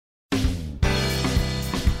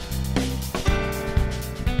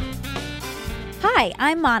Hi,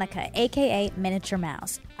 I'm Monica, aka Miniature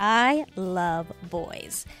Mouse. I love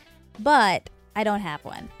boys, but I don't have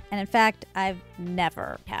one. And in fact, I've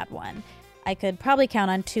never had one. I could probably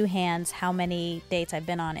count on two hands how many dates I've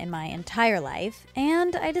been on in my entire life,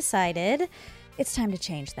 and I decided it's time to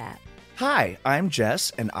change that. Hi, I'm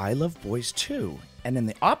Jess, and I love boys too. And in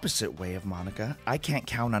the opposite way of Monica, I can't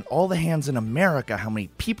count on all the hands in America how many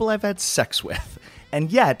people I've had sex with.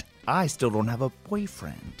 And yet, I still don't have a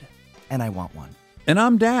boyfriend. And I want one. And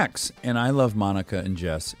I'm Dax, and I love Monica and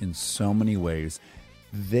Jess in so many ways.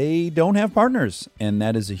 They don't have partners, and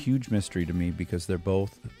that is a huge mystery to me because they're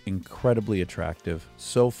both incredibly attractive,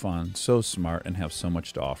 so fun, so smart, and have so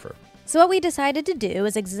much to offer. So what we decided to do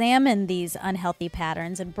is examine these unhealthy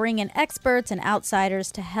patterns and bring in experts and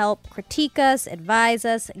outsiders to help critique us, advise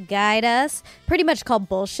us, guide us, pretty much call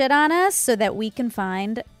bullshit on us so that we can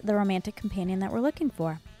find the romantic companion that we're looking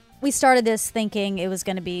for. We started this thinking it was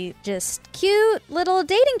going to be just cute little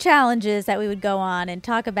dating challenges that we would go on and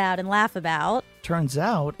talk about and laugh about. Turns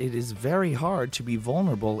out it is very hard to be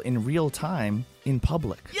vulnerable in real time in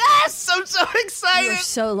public. Yes! I'm so excited! You're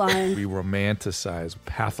so lying. We romanticize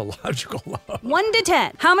pathological love. 1 to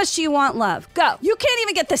 10. How much do you want love? Go. You can't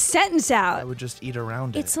even get the sentence I out. would just eat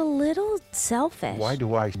around it. It's a little selfish. Why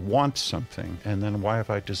do I want something, and then why have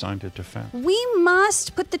I designed it to fail? We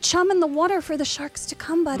must put the chum in the water for the sharks to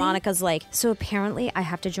come, buddy. Monica's like, so apparently I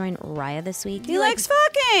have to join Raya this week? He likes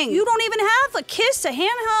fucking. You don't even have a kiss, a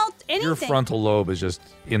handheld, anything. Your frontal lobe is just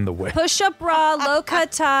in the way. Push-up bra,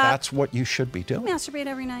 low-cut top. That's what you should be doing. Masturbate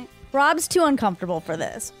every night. Rob's too uncomfortable for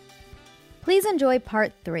this. Please enjoy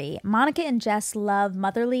part 3. Monica and Jess love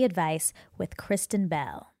motherly advice with Kristen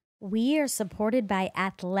Bell. We are supported by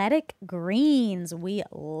Athletic Greens. We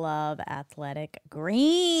love Athletic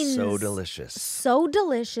Greens. So delicious. So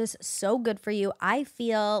delicious, so good for you. I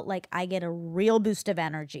feel like I get a real boost of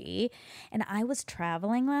energy. And I was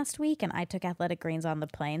traveling last week and I took Athletic Greens on the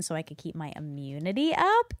plane so I could keep my immunity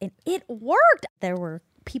up. And it worked. There were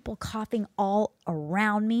people coughing all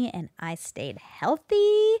around me and I stayed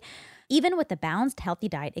healthy. Even with a balanced, healthy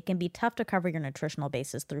diet, it can be tough to cover your nutritional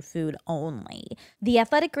basis through food only. The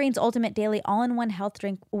Athletic Greens Ultimate Daily All-in-One Health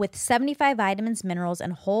Drink with 75 vitamins, minerals,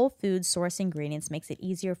 and whole food source ingredients makes it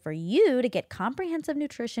easier for you to get comprehensive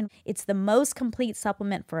nutrition. It's the most complete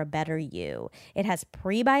supplement for a better you. It has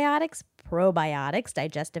prebiotics, probiotics,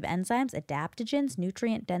 digestive enzymes, adaptogens,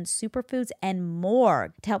 nutrient-dense superfoods, and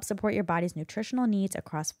more to help support your body's nutritional needs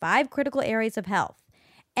across 5 critical areas of health: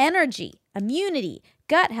 energy, immunity,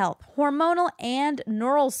 gut health, hormonal and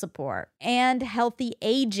neural support, and healthy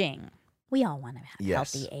aging. We all want to have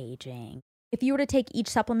healthy aging. If you were to take each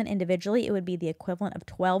supplement individually, it would be the equivalent of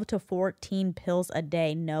 12 to 14 pills a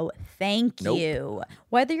day. No, thank you.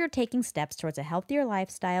 Whether you're taking steps towards a healthier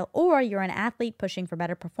lifestyle or you're an athlete pushing for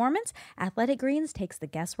better performance, Athletic Greens takes the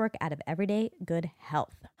guesswork out of everyday good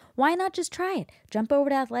health. Why not just try it? Jump over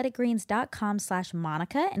to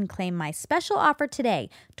athleticgreens.com/Monica and claim my special offer today.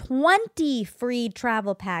 20 free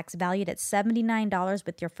travel packs valued at $79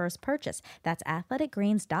 with your first purchase. That's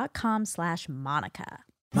athleticgreens.com/Monica.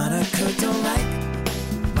 Monica don't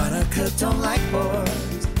like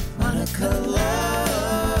boys. Monica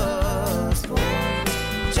loves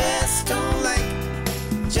boys. Jess don't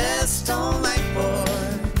like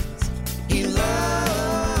boys. He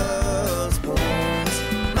loves boys.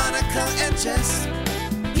 Monica and Jess,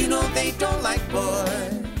 you know they don't like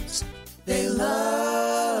boys. They love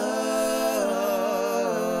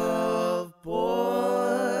boys.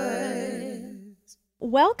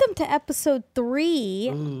 Welcome to episode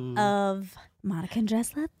 3 of Monica and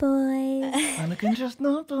Jess Love Boys. Monica and Jess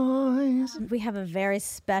Love Boys. We have a very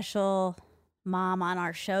special mom on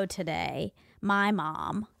our show today. My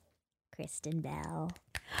mom, Kristen Bell.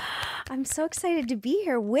 I'm so excited to be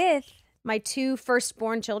here with my 2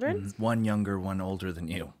 firstborn children. One younger, one older than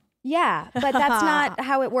you. Yeah, but that's not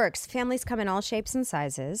how it works. Families come in all shapes and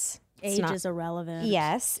sizes. Age is irrelevant.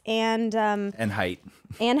 Yes, and height.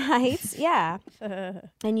 And heights, yeah.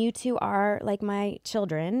 And you 2 are like my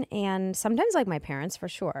children, and sometimes like my parents for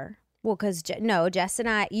sure. Well, because Jess and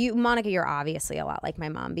I, Monica, you're obviously a lot like my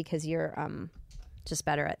mom because you're just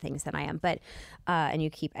better at things than I am. But and you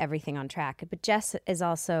keep everything on track. But Jess is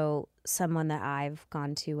also someone that I've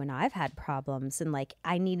gone to when I've had problems, and like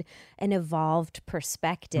I need an evolved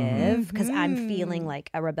perspective because I'm feeling like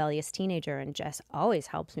a rebellious teenager, and Jess always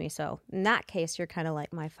helps me. So in that case, you're kind of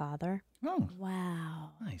like my father. Oh, Wow.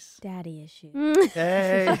 nice. Daddy issues.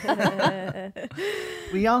 Hey.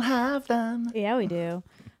 We all have them. Yeah, we do.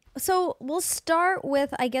 So we'll start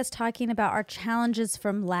with, I guess, talking about our challenges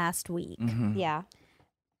from last week. Yeah.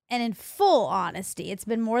 And in full honesty, it's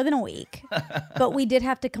been more than a week, but we did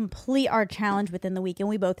have to complete our challenge within the week, and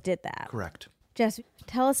we both did that. Correct. Jess,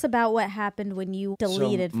 tell us about what happened when you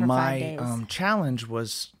deleted for 5 days. My challenge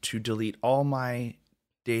was to delete all my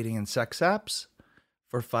dating and sex apps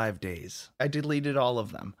for 5 days. I deleted all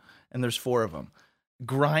of them, and there's 4 of them.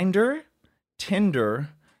 Grindr, Tinder,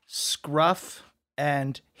 Scruff,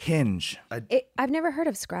 and Hinge. I've never heard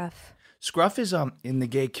of Scruff. Scruff is in the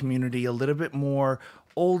gay community a little bit more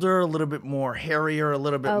older, a little bit more hairier, a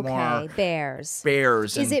little bit more bears.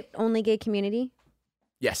 Is it only gay community?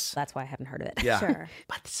 Yes. That's why I haven't heard of it. Yeah. Sure.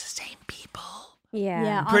 But it's the same people.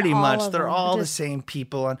 Yeah. Pretty all much. of They're them. all the same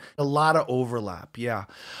people and a lot of overlap. Yeah.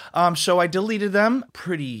 So I deleted them.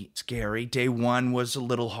 Pretty scary. Day 1 was a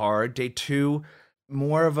little hard. Day 2,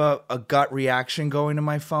 more of a gut reaction going to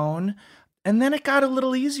my phone. And then it got a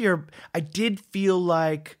little easier. I did feel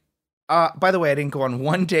like, by the way, I didn't go on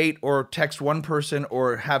one date or text one person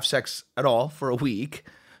or have sex at all for a week.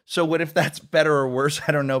 So what if that's better or worse?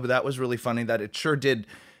 I don't know. But that was really funny that it sure did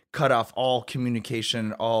cut off all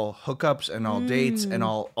communication, all hookups and all dates and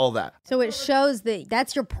all that. So it shows that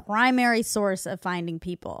that's your primary source of finding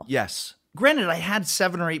people. Yes. Granted, I had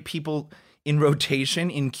 7 or 8 people in rotation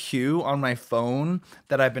in queue on my phone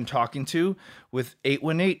that I've been talking to with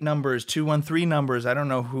 818 numbers, 213 numbers. I don't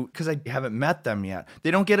know who, because I haven't met them yet.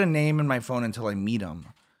 They don't get a name in my phone until I meet them.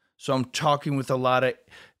 So I'm talking with a lot of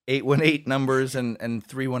 818 numbers and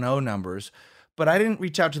 310 numbers. But I didn't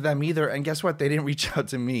reach out to them either. And guess what? They didn't reach out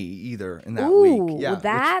to me either in that week. Yeah,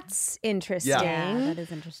 that's interesting. Yeah, that is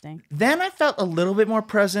interesting. Then I felt a little bit more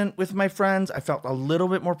present with my friends. I felt a little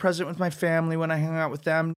bit more present with my family when I hung out with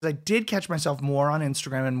them. I did catch myself more on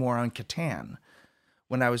Instagram and more on Catan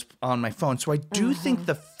when I was on my phone. So I do think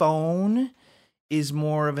the phone is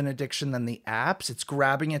more of an addiction than the apps. It's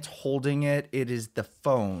grabbing, it's holding it. It is the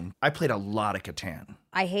phone. I played a lot of Catan.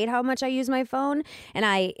 I hate how much I use my phone,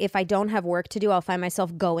 and if I don't have work to do, I'll find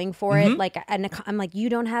myself going for it. And I'm like, you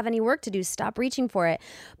don't have any work to do. Stop reaching for it.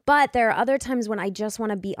 But there are other times when I just want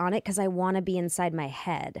to be on it because I want to be inside my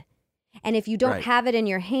head. And if you don't have it in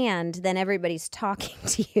your hand, then everybody's talking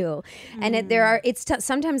to you. And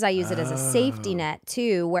sometimes I use it as a safety net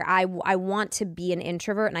too, where I want to be an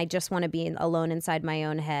introvert and I just want to be alone inside my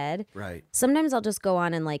own head. Right. Sometimes I'll just go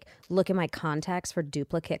on and like look at my contacts for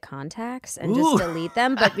duplicate contacts and just delete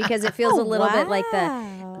them. But because it feels a little bit like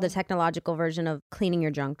the technological version of cleaning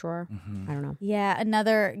your junk drawer. I don't know. Yeah,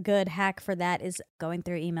 another good hack for that is going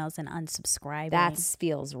through emails and unsubscribing. That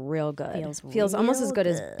feels real good. Feels real almost as good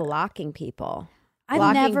as good. blocking people. I've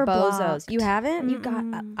Blocking never bozos. blocked. You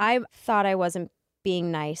haven't? I thought I wasn't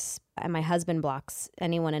being nice, and my husband blocks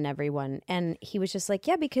anyone and everyone. And he was just like,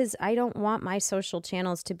 yeah, because I don't want my social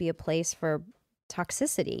channels to be a place for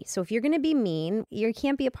toxicity. So if you're going to be mean, you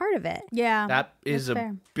can't be a part of it. Yeah. That is that's a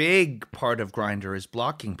fair. big part of Grindr is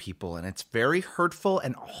blocking people, and it's very hurtful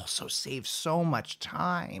and also saves so much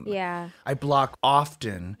time. Yeah. I block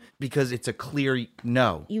often because it's a clear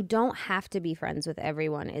no. You don't have to be friends with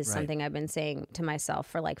everyone is Right. something I've been saying to myself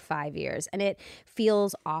for like 5 years. And it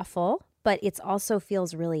feels awful, but it also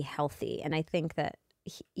feels really healthy. And I think that,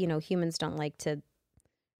 humans don't like to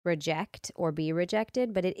reject or be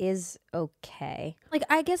rejected, but it is okay. Like,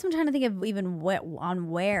 I guess I'm trying to think of even on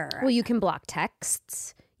where. Well, you can block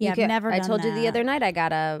texts. Yeah, I've never I done told you the that. other night I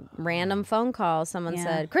got a random phone call. Someone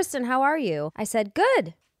said, Kristen, how are you? I said,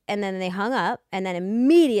 good. And then they hung up and then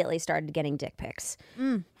immediately started getting dick pics.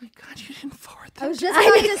 Oh my God, you didn't forward that. I was just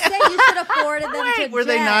about to say you should have forwarded them to Were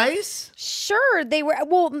they Jess. nice? Sure, they were.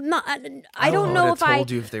 Well, not, I don't know if I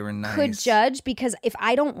told you if they were nice. could judge, because if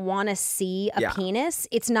I don't want to see a Yeah. penis,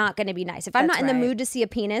 it's not going to be nice. If I'm That's not in the right. mood to see a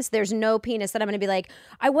penis, there's no penis that I'm going to be like,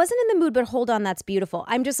 I wasn't in the mood, but hold on, that's beautiful.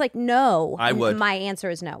 I'm just like, no. I would. My answer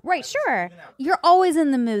is no. Right, sure. You're always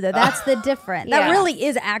in the mood, though. That's the difference. That Yeah. really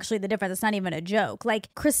is actually the difference. It's not even a joke.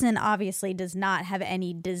 Like, Kristen obviously does not have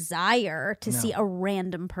any desire to see a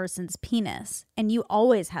random person's penis. And you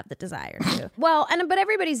always have the desire to. Well, but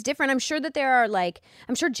everybody's different. I'm sure that there are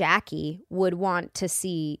I'm sure Jackie would want to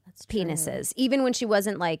see penises, even when she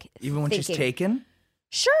wasn't like Even when she's thinking. taken?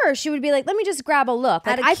 Sure, she would be like, let me just grab a look.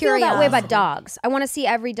 Like, Out of I feel that way about curiosity. dogs. I want to see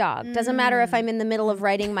every dog. Doesn't matter if I'm in the middle of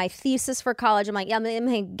writing my thesis for college. I'm like, yeah, let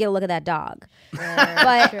me get a look at that dog.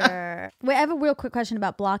 But Sure. Wait, I have a real quick question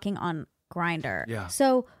about blocking on Grindr. Yeah.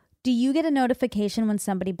 So, do you get a notification when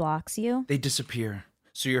somebody blocks you? They disappear.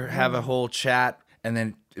 So you have a whole chat and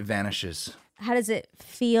then it vanishes. How does it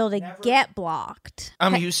feel to get blocked?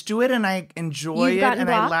 I'm used to it and I enjoy You've it gotten and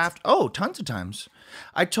I blocked? laughed. Oh, tons of times.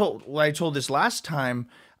 I told this last time,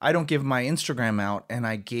 I don't give my Instagram out and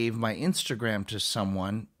I gave my Instagram to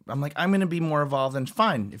someone, I'm like, I'm going to be more evolved, and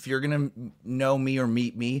fine. If you're going to know me or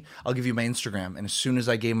meet me, I'll give you my Instagram. And as soon as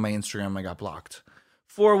I gave him my Instagram, I got blocked.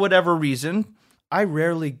 For whatever reason, I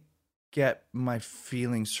rarely get my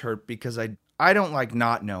feelings hurt because I don't like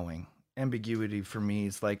not knowing. Ambiguity for me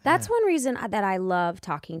is like... That's one reason that I love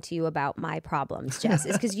talking to you about my problems, Jess,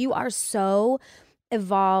 is because you are so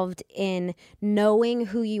evolved in knowing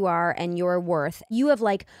who you are and your worth. You have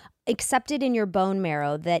like accepted in your bone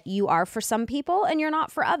marrow that you are for some people and you're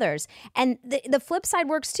not for others. And the flip side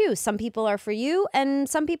works too. Some people are for you and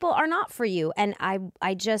some people are not for you. And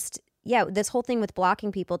I just... Yeah, this whole thing with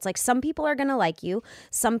blocking people, it's like some people are going to like you,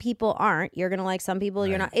 some people aren't. You're going to like some people,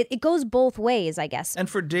 you're not. It goes both ways, I guess. And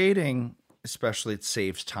for dating, especially, it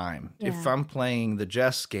saves time. Yeah. If I'm playing the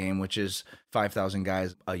Jess game, which is 5,000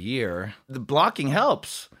 guys a year, the blocking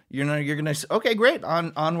helps. You're going to say, okay, great,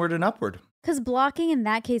 onward and upward. Because blocking in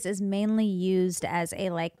that case is mainly used as a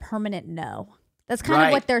like permanent no. That's kind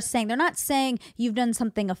of what they're saying. They're not saying you've done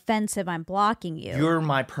something offensive, I'm blocking you. You're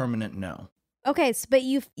my permanent no. Okay, but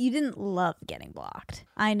you didn't love getting blocked.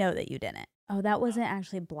 I know that you didn't. Oh, that wasn't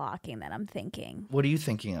actually blocking that I'm thinking. What are you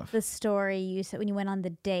thinking of? The story you said when you went on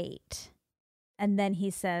the date, and then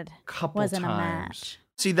he said wasn't times. a match.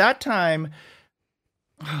 See, that time,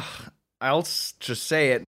 I'll just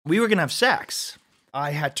say it. We were going to have sex.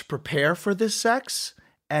 I had to prepare for this sex,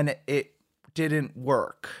 and it didn't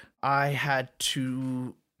work. I had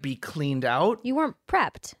to be cleaned out. You weren't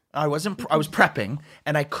prepped. I was prepping,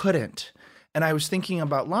 and I couldn't. And I was thinking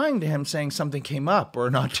about lying to him, saying something came up or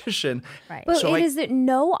an audition. Right. But So is it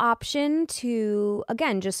no option to,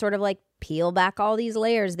 again, just sort of like peel back all these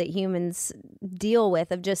layers that humans deal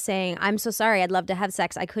with of just saying, I'm so sorry, I'd love to have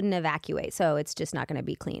sex. I couldn't evacuate, so it's just not going to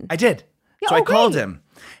be clean. I did. Yeah, so I called great. him,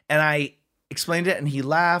 and I explained it, and he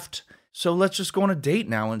laughed. So let's just go on a date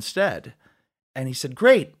now instead. And he said,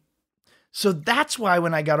 great. So that's why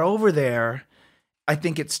when I got over there, I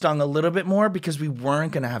think it stung a little bit more because we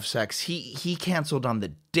weren't going to have sex. He canceled on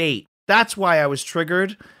the date. That's why I was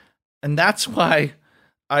triggered. And that's why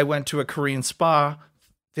I went to a Korean spa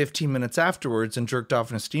 15 minutes afterwards and jerked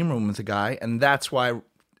off in a steam room with a guy. And that's why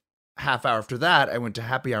half hour after that, I went to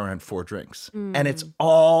happy hour and had 4 drinks. And it's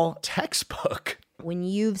all textbook. When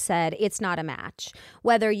you've said it's not a match,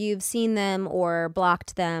 whether you've seen them or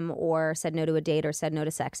blocked them or said no to a date or said no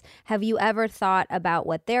to sex, have you ever thought about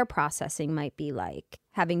what their processing might be like,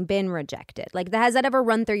 having been rejected? Like, has that ever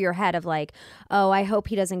run through your head of like, oh, I hope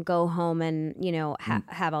he doesn't go home and, you know,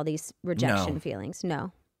 have all these rejection feelings?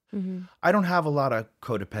 No. Mm-hmm. I don't have a lot of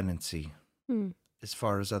codependency as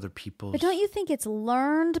far as other people's. But don't you think it's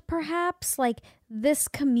learned, perhaps? Like, this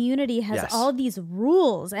community has Yes. all these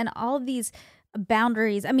rules and all these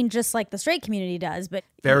boundaries. I mean, just like the straight community does, but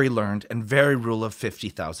Very learned and very rule of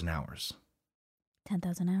 50,000 hours.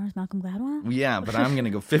 10,000 hours, Malcolm Gladwell? Yeah, but I'm going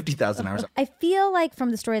to go 50,000 hours. I feel like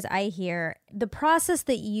from the stories I hear, the process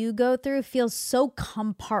that you go through feels so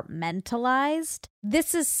compartmentalized.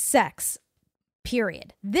 This is sex,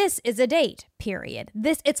 period. This is a date, period.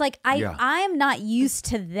 It's like I'm not used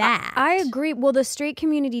to that. I agree. Well, the straight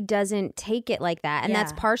community doesn't take it like that. And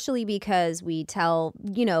that's Yeah. partially because we tell,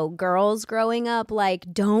 you know, girls growing up, like,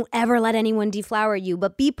 don't ever let anyone deflower you,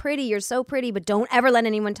 but be pretty. You're so pretty, but don't ever let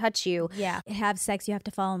anyone touch you. Yeah. Have sex, you have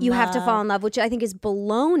to fall in love. You have to fall in love, which I think is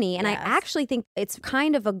baloney. And Yes. I actually think it's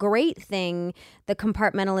kind of a great thing, the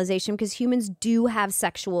compartmentalization, because humans do have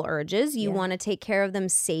sexual urges. You want to take care of them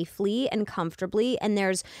safely and comfortably. And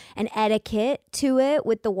there's an etiquette to it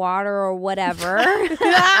with the water or whatever.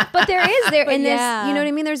 But there is this, you know what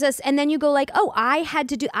I mean? There's this, and then you go like, oh, I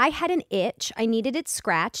had an itch. I needed it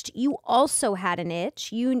scratched. You also had an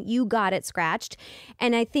itch. You got it scratched.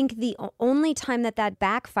 And I think the only time that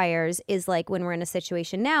backfires is like when we're in a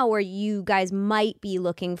situation now where you guys might be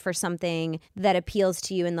looking for something that appeals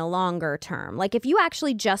to you in the longer term. Like if you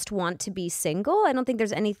actually just want to be single, I don't think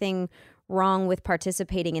there's anything wrong with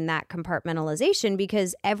participating in that compartmentalization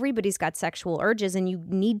because everybody's got sexual urges and you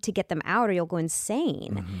need to get them out or you'll go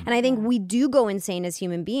insane. Mm-hmm. And I think we do go insane as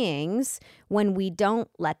human beings when we don't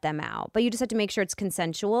let them out. But you just have to make sure it's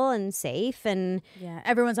consensual and safe and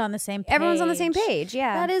everyone's on the same page. everyone's on the same page.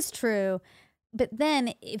 Yeah. That is true. But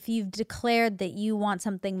then if you've declared that you want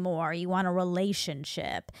something more, you want a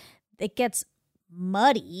relationship, it gets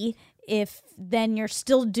muddy if then you're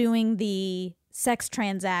still doing the sex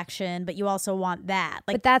transaction, but you also want that.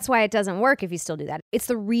 Like, but that's why it doesn't work if you still do that. It's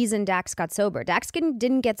the reason Dax got sober. Dax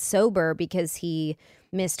didn't get sober because he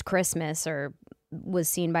missed Christmas or was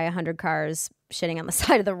seen by 100 cars shitting on the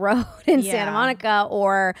side of the road in Santa Monica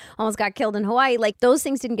or almost got killed in Hawaii. Like, those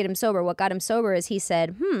things didn't get him sober. What got him sober is he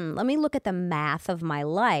said, let me look at the math of my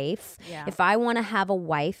life. Yeah. If I want to have a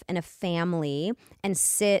wife and a family and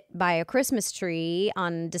sit by a Christmas tree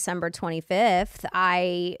on December 25th,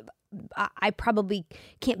 I probably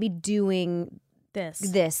can't be doing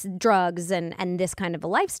this drugs and this kind of a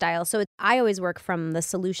lifestyle. So I always work from the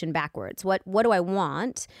solution backwards. What do I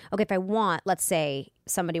want? Okay, if I want, let's say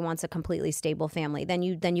somebody wants a completely stable family, then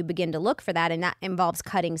you begin to look for that, and that involves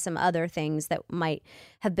cutting some other things that might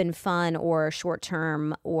have been fun or short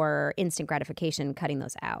term or instant gratification, cutting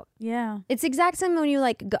those out. Yeah. It's exact same when you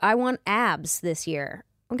like, I want abs this year.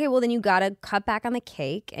 Okay, well, then you got to cut back on the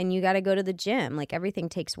cake and you got to go to the gym. Like, everything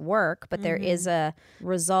takes work, but there is a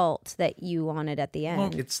result that you wanted at the end.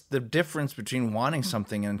 Well, it's the difference between wanting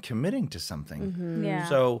something and committing to something. Yeah.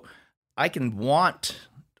 So I can want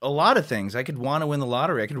a lot of things. I could want to win the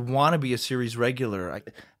lottery. I could want to be a series regular.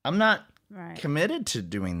 I'm not committed to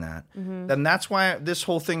doing that. And that's why this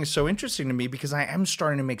whole thing is so interesting to me, because I am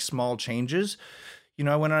starting to make small changes. You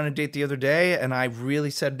know, I went on a date the other day and I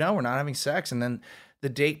really said, no, we're not having sex. And then the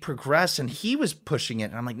date progressed and he was pushing it.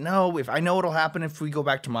 And I'm like, no, if I know what'll happen if we go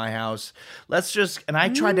back to my house, let's just, and I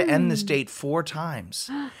tried to end this date 4 times.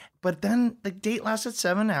 But then the date lasted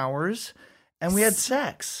 7 hours and we had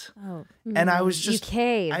sex. Oh. And I was just, you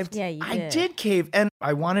caved. I did cave. And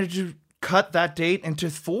I wanted to cut that date into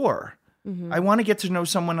 4. I want to get to know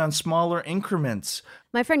someone on smaller increments.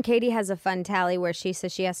 My friend Katie has a fun tally where she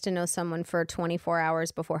says she has to know someone for 24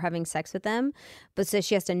 hours before having sex with them, but says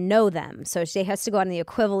she has to know them. So she has to go on the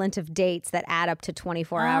equivalent of dates that add up to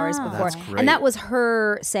 24 hours before. That's great. And that was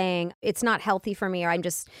her saying, it's not healthy for me, or I'm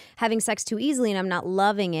just having sex too easily and I'm not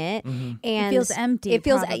loving it. And it feels empty. It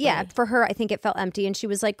feels, probably. for her, I think it felt empty. And she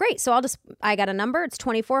was like, great. So I got a number. It's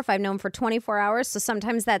 24 if I've known for 24 hours. So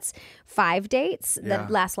sometimes that's 5 dates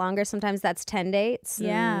that last longer. Sometimes that's 10 dates.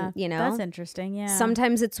 Yeah. And, you know, That's interesting. Yeah.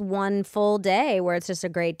 sometimes it's one full day where it's just a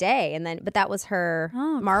great day, but that was her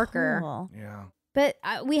marker. Cool. Yeah. But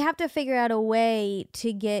we have to figure out a way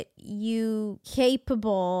to get you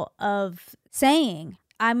capable of saying,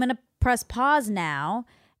 I'm going to press pause now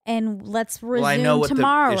and let's resume I know what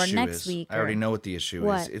tomorrow the or issue next is. week. I already know what the issue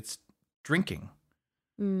What? is. It's drinking.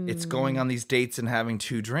 It's going on these dates and having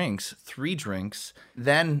 2 drinks, 3 drinks.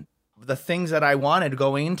 Then the things that I wanted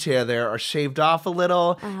going into there are shaved off a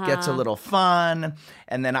little, gets a little fun.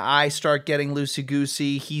 And then I start getting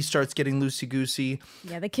loosey-goosey. He starts getting loosey-goosey.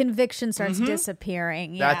 Yeah, the conviction starts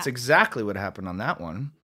disappearing. Yeah. That's exactly what happened on that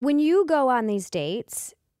one. When you go on these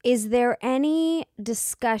dates, is there any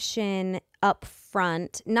discussion up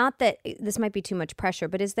front? Not that this might be too much pressure,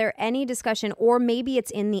 but is there any discussion, or maybe it's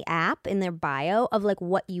in the app, in their bio, of like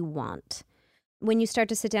what you want? When you start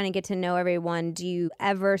to sit down and get to know everyone, do you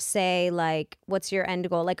ever say, like, what's your end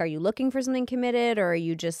goal? Like, are you looking for something committed, or are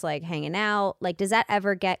you just like hanging out? Like, does that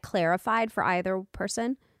ever get clarified for either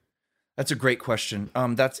person? That's a great question.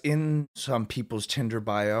 That's in some people's Tinder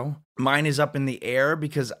bio. Mine is up in the air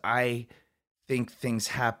because I think things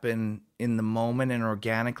happen in the moment and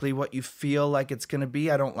organically what you feel like it's going to be.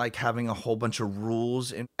 I don't like having a whole bunch of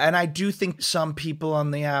rules. And I do think some people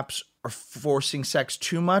on the apps are forcing sex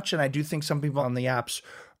too much. And I do think some people on the apps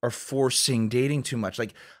are forcing dating too much.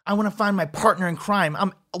 Like, I want to find my partner in crime.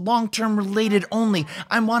 I'm long-term related only.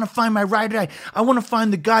 I want to find my ride or die. I want to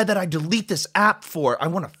find the guy that I delete this app for. I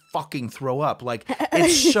want to fucking throw up. Like,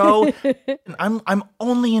 it's so, I'm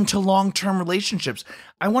only into long-term relationships.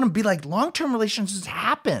 I want to be like, long-term relationships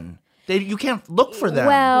happen. You can't look for them.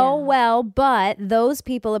 Well, but those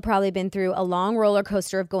people have probably been through a long roller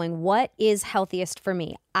coaster of going, what is healthiest for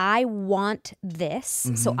me? I want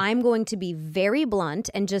this. So I'm going to be very blunt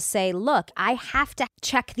and just say, look, I have to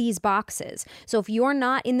check these boxes. So if you're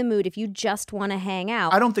not in the mood, if you just want to hang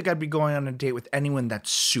out. I don't think I'd be going on a date with anyone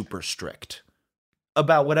that's super strict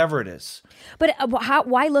about whatever it is. But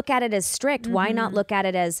why look at it as strict? Why not look at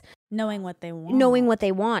it as knowing what they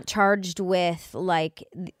want, charged with like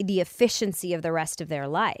the efficiency of the rest of their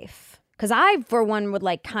life? Because I, for one, would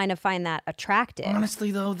like kind of find that attractive.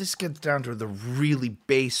 Honestly, though, this gets down to the really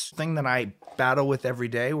base thing that I battle with every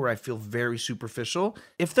day, where I feel very superficial.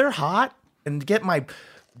 If they're hot and get my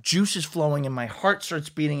juices flowing and my heart starts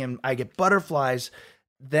beating and I get butterflies,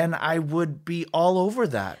 then I would be all over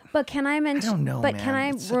that. But can I mention? I don't know, But man. can I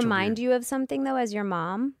It's such a remind weird- you of something though, as your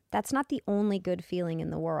mom? that's not the only good feeling in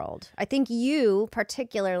the world. I think you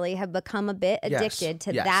particularly have become a bit addicted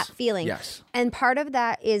to that feeling. Yes. And part of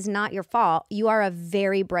that is not your fault. You are a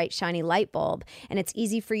very bright, shiny light bulb. And it's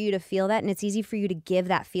easy for you to feel that. And it's easy for you to give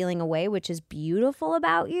that feeling away, which is beautiful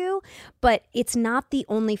about you. But it's not the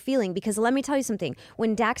only feeling. Because let me tell you something.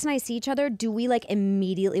 When Dax and I see each other, do we like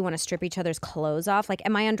immediately want to strip each other's clothes off? Like,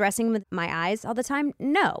 am I undressing with my eyes all the time?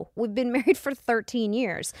 No. We've been married for 13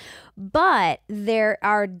 years. But there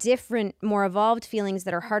are different, more evolved feelings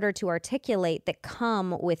that are harder to articulate that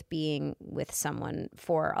come with being with someone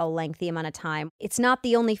for a lengthy amount of time. It's not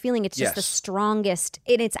the only feeling, it's just the strongest,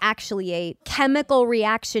 and it's actually a chemical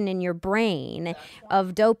reaction in your brain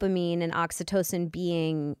of dopamine and oxytocin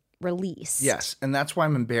being released. Yes, and that's why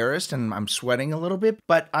I'm embarrassed and I'm sweating a little bit,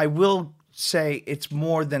 but I will say it's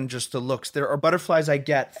more than just the looks. There are butterflies I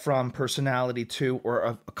get from personality too, or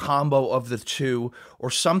a combo of the two, or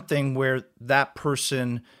something where that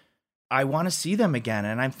person, I want to see them again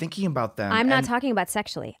and I'm thinking about them. I'm not talking about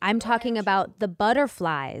sexually. I'm talking about the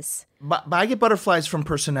butterflies. But I get butterflies from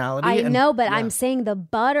personality. I know, but I'm saying the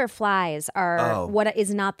butterflies are what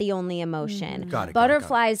is not the only emotion. Got it.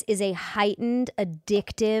 Butterflies is a heightened,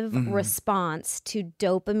 addictive response to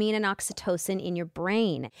dopamine and oxytocin in your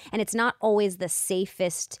brain. And it's not always the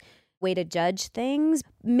safest way to judge things,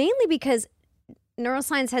 mainly because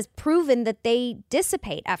neuroscience has proven that they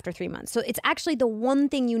dissipate after 3 months. So it's actually the one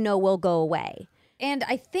thing you know will go away. And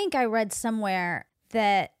I think I read somewhere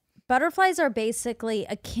that butterflies are basically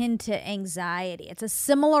akin to anxiety. It's a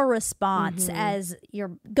similar response as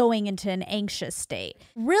you're going into an anxious state.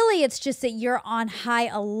 Really, it's just that you're on high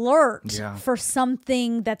alert for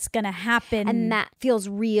something that's going to happen. And that feels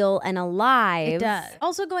real and alive. It does.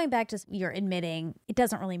 Also, going back to you're admitting, it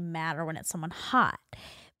doesn't really matter when it's someone hot.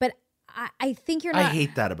 But I think you're not. I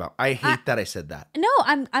hate that I said that. No,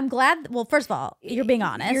 I'm glad. Well, first of all, you're being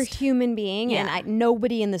honest. You're a human being, and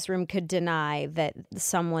nobody in this room could deny that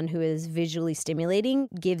someone who is visually stimulating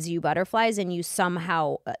gives you butterflies, and you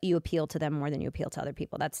somehow you appeal to them more than you appeal to other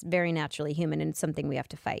people. That's very naturally human, and it's something we have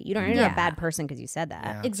to fight. You're not a bad person because you said that.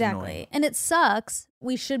 Yeah, exactly, and it sucks.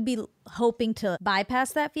 We should be hoping to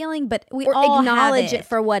bypass that feeling, but we or all acknowledge have it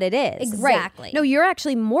for what it is. Exactly. Right. No, you're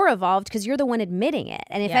actually more evolved because you're the one admitting it.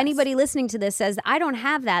 And if anybody listening to this says, I don't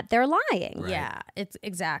have that, they're lying. Right. Yeah, it's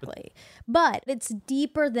exactly. But it's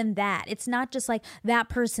deeper than that. It's not just like that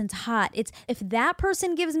person's hot. It's if that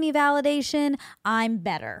person gives me validation, I'm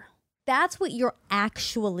better. That's what you're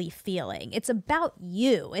actually feeling. It's about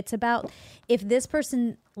you. It's about if this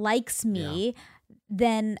person likes me,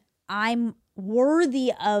 then I'm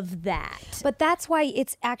worthy of that. But that's why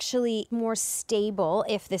it's actually more stable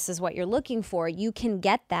if this is what you're looking for. You can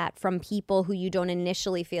get that from people who you don't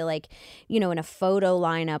initially feel like, in a photo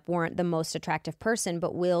lineup weren't the most attractive person,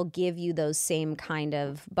 but will give you those same kind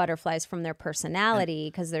of butterflies from their personality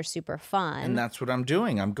because they're super fun. And that's what I'm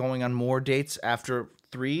doing. I'm going on more dates after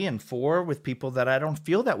 3 and 4 with people that I don't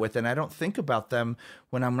feel that with, and I don't think about them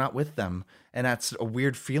when I'm not with them. And that's a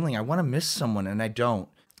weird feeling. I want to miss someone, and I don't.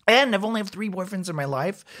 And I've only have 3 boyfriends in my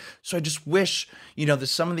life. So I just wish,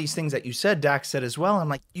 there's some of these things that you said, Dax said as well. I'm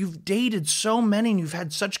like, you've dated so many and you've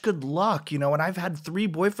had such good luck, and I've had 3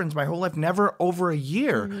 boyfriends my whole life, never over a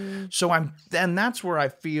year. So and that's where I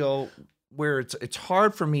feel where it's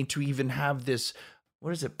hard for me to even have this,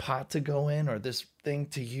 what is it, pot to go in or this thing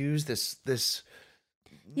to use, this.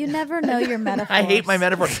 You never know your metaphors. I hate my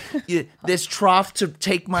metaphor. This trough to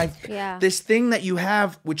take my, this thing that you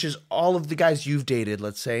have, which is all of the guys you've dated,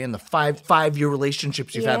 let's say, and the five-year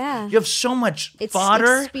relationships you've had. You have so much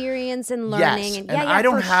fodder. Experience and learning. Yes, and I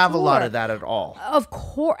don't have a lot of that at all. Of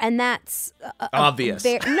course, and that's obvious.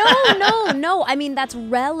 No. I mean, that's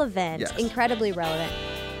relevant, incredibly relevant.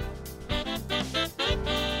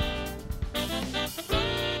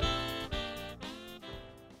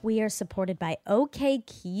 We are supported by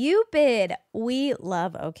OkCupid. We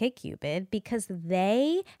love OkCupid because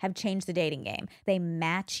they have changed the dating game. They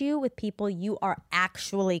match you with people you are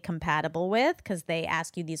actually compatible with because they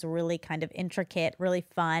ask you these really kind of intricate, really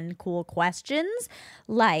fun, cool questions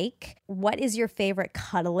like, what is your favorite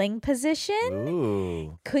cuddling position?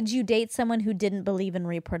 Ooh. Could you date someone who didn't believe in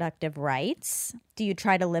reproductive rights? Do you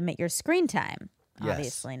try to limit your screen time? Yes.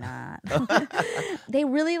 Obviously not. They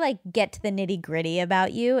really get to the nitty gritty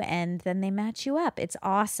about you and then they match you up. It's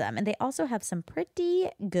awesome. And they also have some pretty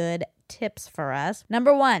good tips for us.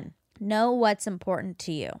 Number 1, know what's important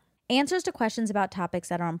to you. Answers to questions about topics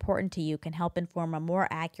that are important to you can help inform a more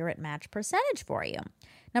accurate match percentage for you.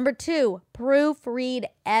 Number 2, proofread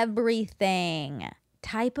everything.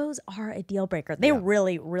 typos are a deal breaker. They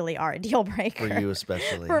really, really are a deal breaker. For you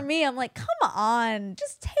especially. For me, I'm like, come on,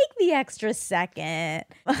 just take the extra second.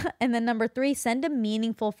 And then number 3, send a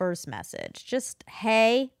meaningful first message. Just,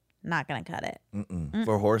 hey, not going to cut it.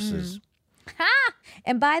 For horses. Ha!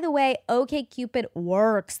 And by the way, OkCupid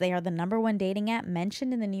works. They are the #1 dating app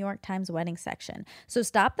mentioned in the New York Times wedding section. So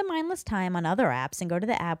stop the mindless time on other apps and go to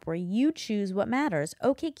the app where you choose what matters.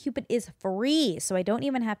 OkCupid is free, so I don't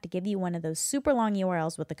even have to give you one of those super long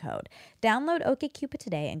URLs with the code. Download OkCupid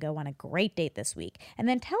today and go on a great date this week. And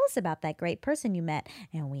then tell us about that great person you met,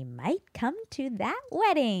 and we might come to that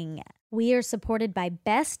wedding. We are supported by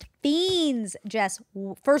Best Fiends. Jess,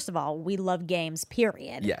 first of all, we love games,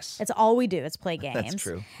 period. Yes. It's all we do. It's play games. That's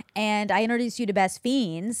true. And I introduced you to Best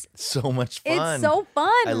Fiends. So much fun. It's so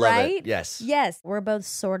fun, I love right? it. Yes. Yes. We're both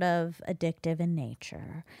sort of addictive in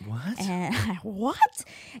nature. What? And what?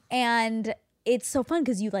 And it's so fun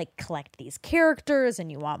because you like collect these characters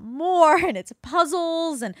and you want more, and it's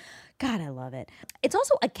puzzles, and God, I love it. It's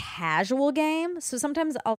also a casual game. So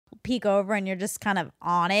sometimes I'll peek over and you're just kind of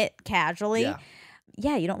on it casually.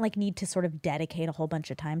 Yeah, you don't like need to sort of dedicate a whole bunch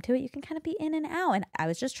of time to it. You can kind of be in and out. And I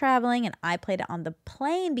was just traveling and I played it on the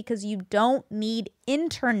plane because you don't need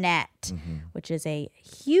internet, which is a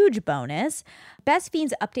huge bonus. Best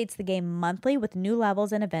Fiends updates the game monthly with new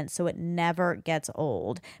levels and events, so it never gets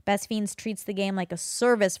old. Best Fiends treats the game like a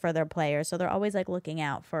service for their players, so they're always like looking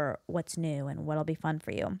out for what's new and what'll be fun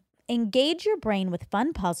for you. Engage your brain with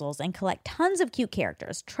fun puzzles and collect tons of cute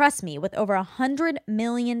characters. Trust me, with over 100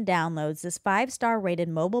 million downloads, this 5-star rated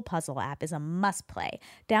mobile puzzle app is a must-play.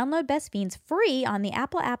 Download Best Fiends free on the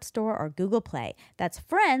Apple App Store or Google Play. That's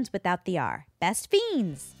friends without the R. Best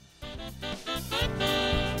Fiends.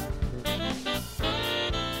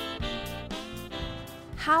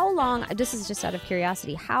 How long, this is just out of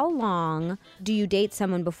curiosity, how long do you date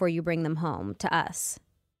someone before you bring them home to us?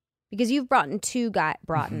 Because you've brought in two guys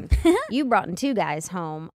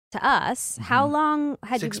home to us. How long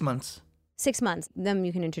had 6 months. 6 months. Then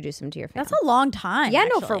you can introduce them to your family. That's a long time. Yeah,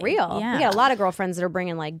 actually. no, for real. Yeah. We got a lot of girlfriends that are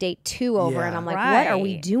bringing like date 2 over, and I'm like, what are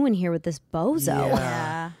we Right. doing here with this bozo?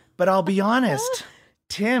 Yeah. But I'll be honest,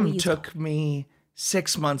 Tim took me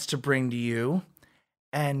 6 months to bring to you.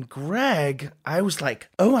 And Greg, I was like,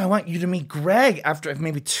 oh, I want you to meet Greg after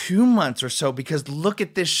maybe 2 months or so because look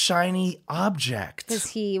at this shiny object. Because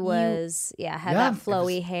he was, had that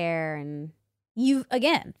flowy hair and... You,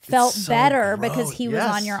 again, felt so better gross. because he was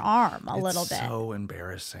on your arm a little bit. It's so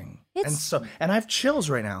embarrassing. It's- And I have chills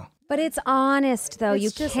right now. But it's honest, though. It's You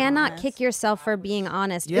just cannot honest. kick yourself for being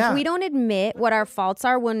honest. Yeah. If we don't admit what our faults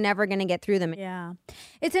are, we're never going to get through them. Yeah.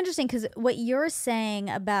 It's interesting because what you're saying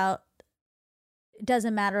about it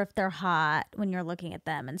doesn't matter if they're hot when you're looking at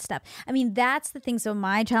them and stuff. I mean, that's the thing. So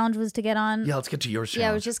my challenge was to get on. Yeah, let's get to your challenge.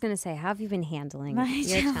 Yeah, I was just going to say, how have you been handling My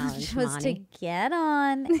your challenge was Monty? to get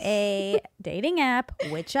on a dating app,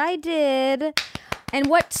 which I did. And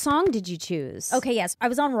what song did you choose? Okay, yes. I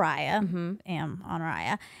was on Raya. Am on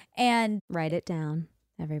Raya. And Write it down,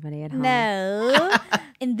 everybody at home. no.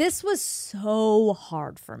 And this was so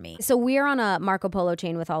hard for me. So we're on a Marco Polo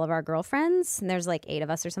chain with all of our girlfriends, and there's like 8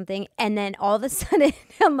 of us or something. And then all of a sudden,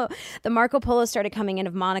 the Marco Polo started coming in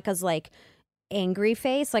of Monica's like angry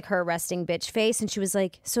face, like her resting bitch face. And she was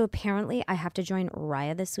like, so apparently I have to join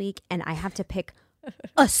Raya this week and I have to pick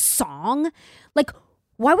a song? Like,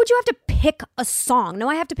 why would you have to pick a song? No,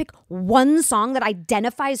 I have to pick one song that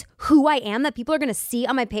identifies who I am, that people are going to see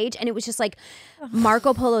on my page. And it was just like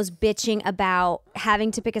Marco Polo's bitching about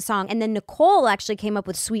having to pick a song. And then Nicole actually came up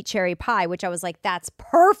with Sweet Cherry Pie, which I was like, that's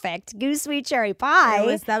perfect. Goose Sweet Cherry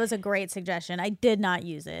Pie. That was a great suggestion. I did not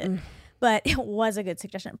use it. But it was a good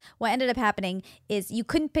suggestion. What ended up happening is you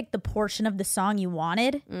couldn't pick the portion of the song you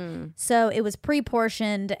wanted. So it was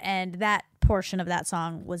pre-portioned, and that portion of that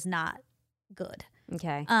song was not good.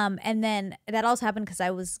 Okay. And then that also happened because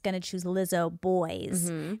I was going to choose Lizzo Boys.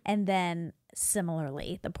 And then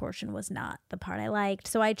similarly, the portion was not the part I liked.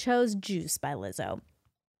 So I chose Juice by Lizzo.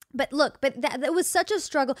 But look, that was such a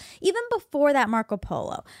struggle. Even before that Marco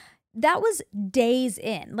Polo, that was days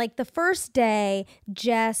in. Like the first day,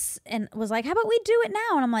 Jess was like, how about we do it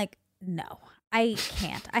now? And I'm like, no, I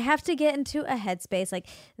can't. I have to get into a headspace. Like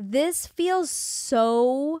this feels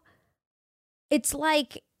so, it's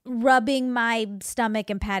like rubbing my stomach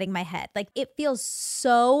and patting my head. Like it feels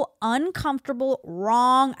so uncomfortable,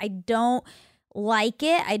 wrong. I don't like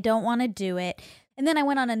it. I don't want to do it. And then I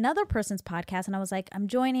went on another person's podcast and I was like, I'm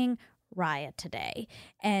joining Raya today.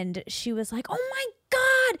 And she was like, oh my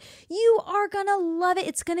God, you are going to love it.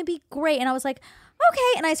 It's going to be great. And I was like,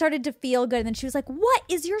 okay. And I started to feel good. And then she was like, what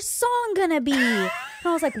is your song going to be? And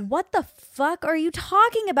I was like, what the fuck? fuck are you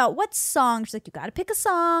talking about? What song? She's like, you got to pick a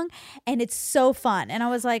song, and it's so fun. And I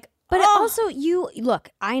was like, but also, you look,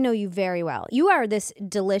 I know you very well. You are this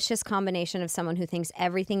delicious combination of someone who thinks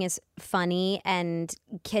everything is funny and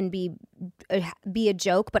can be a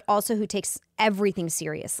joke, but also who takes everything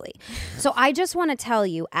seriously. So I just want to tell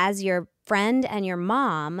you, as your friend and your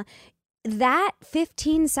mom, that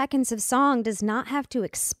 15 seconds of song does not have to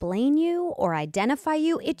explain you or identify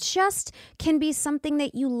you. It just can be something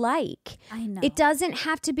that you like. I know. It doesn't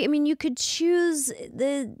have to be, I mean, you could choose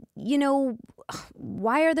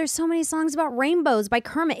why are there so many songs about rainbows by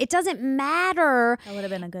Kermit? It doesn't matter. That would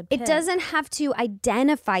have been a good pick. It doesn't have to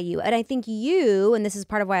identify you. And I think you, and this is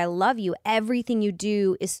part of why I love you, everything you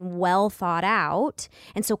do is well thought out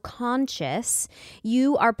and so conscious.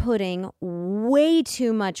 You are putting way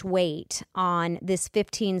too much weight on this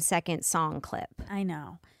 15-second song clip. I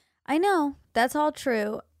know. That's all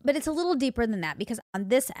true. But it's a little deeper than that, because on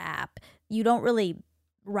this app, you don't really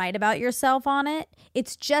write about yourself on it.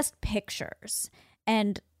 It's just pictures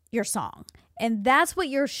and your song. And that's what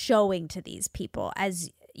you're showing to these people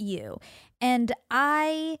as you. And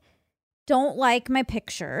I don't like my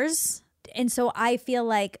pictures. And so I feel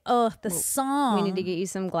like, song. We need to get you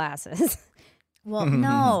some glasses. Well,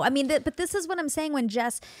 no. I mean, but this is what I'm saying when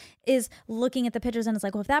Jess is looking at the pictures and it's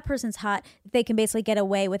like, well, if that person's hot, they can basically get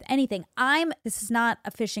away with anything. This is not a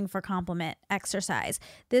fishing for compliment exercise.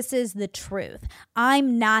 This is the truth.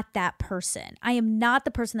 I'm not that person. I am not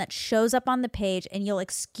the person that shows up on the page and you'll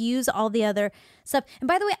excuse all the other stuff. And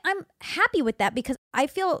by the way, I'm happy with that because I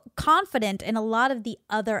feel confident in a lot of the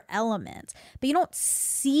other elements, but you don't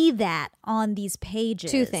see that on these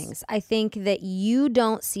pages. Two things. I think that you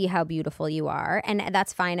don't see how beautiful you are, and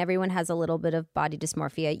that's fine. Everyone has a little bit of body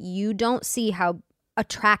dysmorphia. You don't see how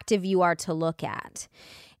attractive you are to look at.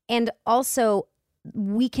 And also,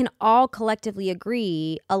 we can all collectively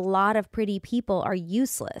agree a lot of pretty people are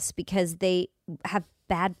useless because they have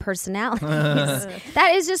bad personalities.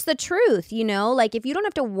 That is just the truth, like if you don't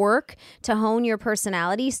have to work to hone your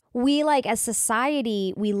personalities, we as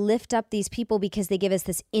society, we lift up these people because they give us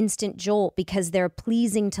this instant jolt because they're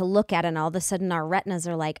pleasing to look at, and all of a sudden our retinas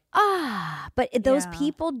are like, but those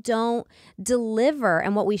people don't deliver.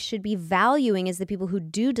 And what we should be valuing is the people who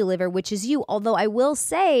do deliver, which is you. Although I will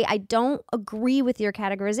say, I don't agree with your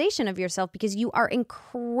categorization of yourself because you are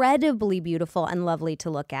incredibly beautiful and lovely to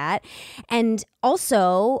look at. And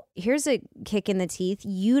also, here's a kick in the teeth.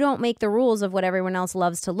 You don't make the rules of what everyone else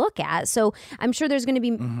loves to look at. So I'm sure there's going to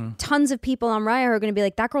be tons of people on Raya who are going to be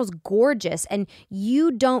like, that girl's gorgeous. And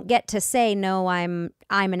you don't get to say, no, I'm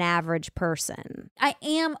an average person. I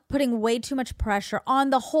am putting way too much pressure on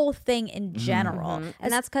the whole thing in general.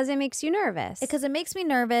 And that's because it makes you nervous. Because it makes me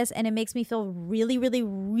nervous and it makes me feel really, really,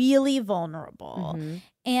 really vulnerable.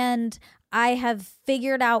 And I have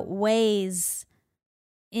figured out ways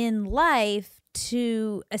in life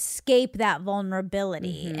to escape that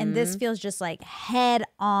vulnerability. And this feels just like head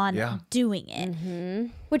on doing it,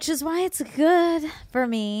 which is why it's good for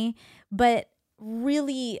me, but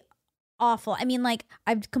really awful. I mean,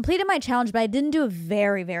 I've completed my challenge, but I didn't do a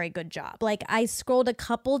very, very good job. I scrolled a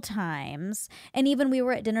couple times, and even we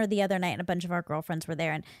were at dinner the other night and a bunch of our girlfriends were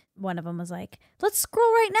there, and one of them was like, let's scroll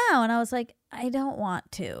right now. And I was like, I don't want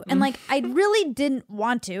to. And I really didn't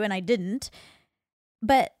want to, and I didn't.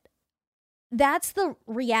 But that's the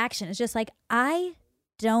reaction. It's just I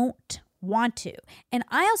don't want to. And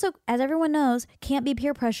I also, as everyone knows, can't be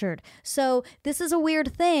peer pressured. So this is a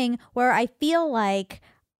weird thing where I feel like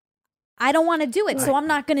I don't want to do it, so I'm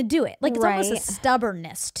not going to do it. It's almost a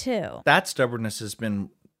stubbornness too. That stubbornness has been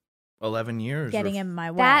 11 years. Getting in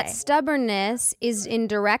my way. That stubbornness is in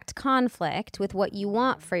direct conflict with what you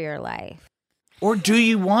want for your life. Or do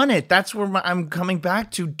you want it? That's where I'm coming back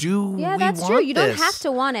to. Do we want this? Yeah, that's true. You don't have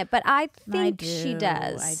to want it, but I think she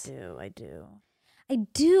does. I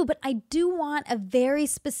do, but I do want a very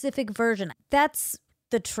specific version. That's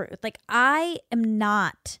the truth. I am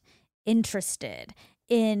not interested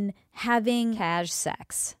in having cash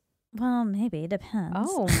sex. Well, maybe. It depends.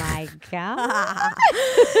 Oh, my God.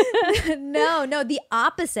 No, the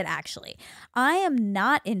opposite, actually. I am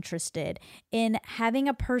not interested in having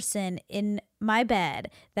a person in my bed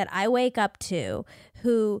that I wake up to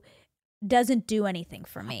who doesn't do anything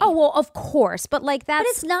for me. Oh, well, of course. But that's... But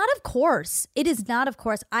it's not of course. It is not of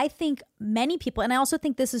course. I think many people, and I also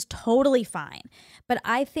think this is totally fine, but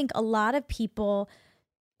I think a lot of people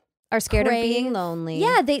are scared of being lonely.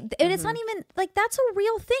 Yeah, and it's not even that's a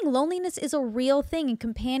real thing. Loneliness is a real thing, and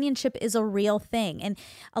companionship is a real thing. And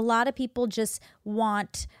a lot of people just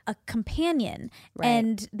want a companion,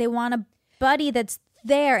 and they want a buddy that's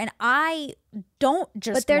there. And I don't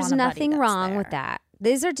just. But there's want a nothing buddy that's wrong there. with that.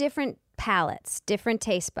 These are different palates, different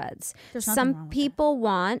taste buds. There's nothing wrong Some with people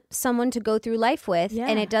want someone to go through life with, Yeah.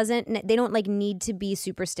 and they don't like need to be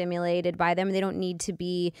super stimulated by them. They don't need to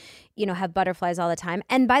be, have butterflies all the time.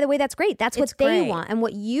 And by the way, that's great. That's It's what they great. want. And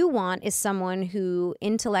what you want is someone who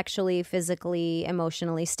intellectually, physically,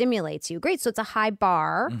 emotionally stimulates you. Great. So it's a high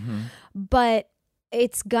bar, but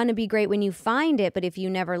it's going to be great when you find it. But if you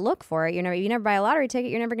never look for it, you never buy a lottery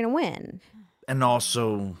ticket, you're never going to win. And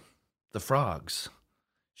also the frogs.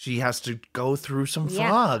 She has to go through some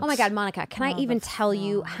frogs. Oh my God, Monica, can I even tell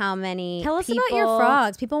you how many Tell us people... about your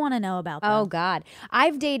frogs. People want to know about them. Oh God.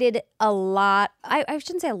 I've dated a lot. I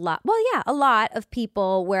shouldn't say a lot. Well, yeah, a lot of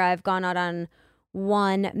people where I've gone out on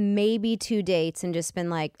 1, maybe 2 dates and just been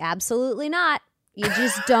like, absolutely not. You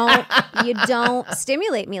just don't, you don't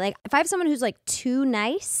stimulate me. Like if I have someone who's like too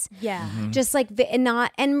nice, Yeah. just like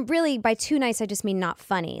and really by too nice, I just mean not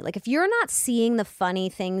funny. Like if you're not seeing the funny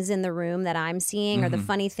things in the room that I'm seeing or the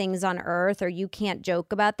funny things on earth, or you can't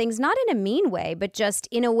joke about things, not in a mean way, but just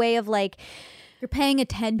in a way of like, You're paying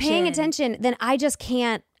attention. then I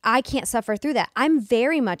can't suffer through that. I'm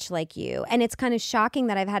very much like you. And it's kind of shocking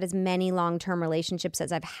that I've had as many long-term relationships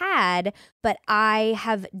as I've had, but I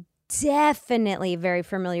have definitely very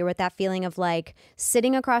familiar with that feeling of like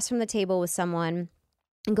sitting across from the table with someone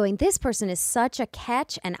and going, this person is such a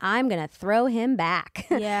catch and I'm going to throw him back.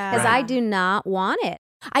 Yeah. Because I do not want it.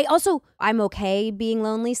 I'm okay being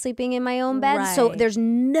lonely, sleeping in my own bed. So Right. there's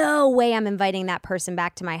no way I'm inviting that person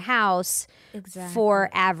back to my house Exactly. for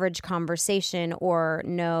average conversation or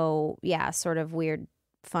sort of weird,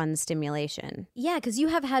 fun stimulation. Yeah, because you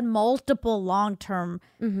have had multiple long-term.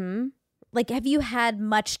 Like, have you had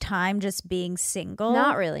much time just being single?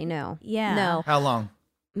 Not really, no. Yeah. No. How long?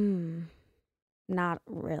 Not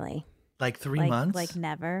really. Like 3 Like, months? Like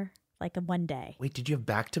never. Like a one day. Wait, did you have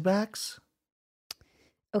back-to-backs?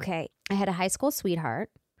 Okay. I had a high school sweetheart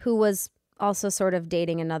who was also sort of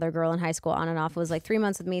dating another girl in high school on and off. It was like 3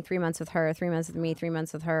 months with me, 3 months with her, 3 months with me, 3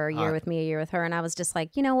 months with her, a year with me, a year with her. And I was just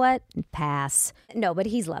like, you know what? Pass. No, but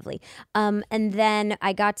he's lovely. And then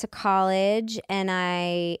I got to college and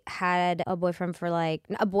I had a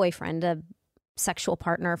boyfriend a sexual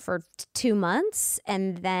partner for 2 months,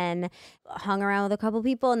 and then hung around with a couple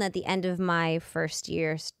people. And at the end of my first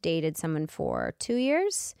year, dated someone for 2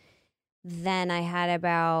 years. Then I had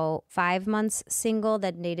about 5 months single,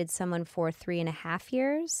 then dated someone for 3.5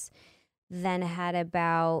 years. Then had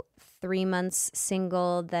about 3 months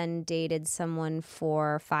single, then dated someone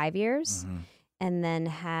for 5 years. And then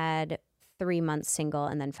had 3 months single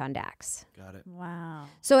and then found Dax. Got it. Wow.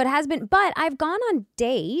 So it has been, but I've gone on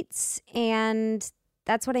dates, and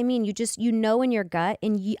that's what I mean. You know in your gut,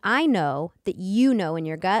 and I know that you know in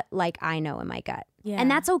your gut, like I know in my gut. Yeah. And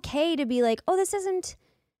that's okay to be like, oh, this isn't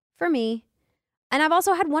for me. And I've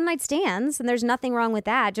also had one night stands, and there's nothing wrong with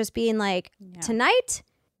that. Just being like, tonight,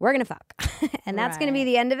 we're going to fuck. And that's going to be Right.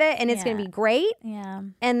 the end of it, and it's going to be great, Yeah.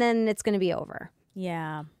 and then it's going to be over.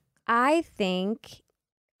 Yeah. I think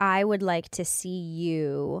I would like to see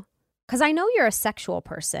you, because I know you're a sexual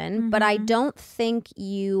person, but I don't think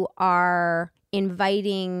you are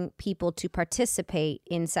inviting people to participate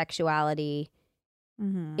in sexuality.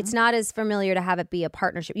 It's not as familiar to have it be a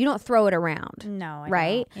partnership. You don't throw it around. No.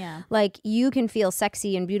 Right? Don't. Yeah. Like you can feel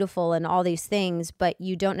sexy and beautiful and all these things, but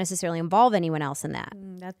you don't necessarily involve anyone else in that.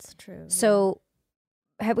 That's true. So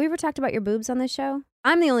have we ever talked about your boobs on this show?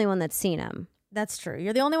 I'm the only one that's seen them. That's true.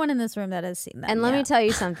 You're the only one in this room that has seen that. And let me tell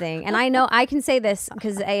you something. And I know I can say this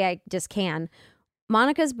because I just can.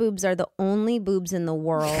 Monica's boobs are the only boobs in the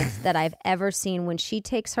world that I've ever seen. When she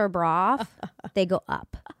takes her bra off, they go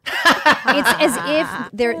up. It's as if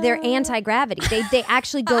they're anti-gravity. They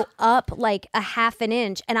actually go up like a half an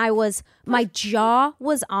inch. And my jaw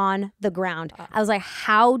was on the ground. I was like,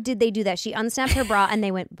 how did they do that? She unsnapped her bra and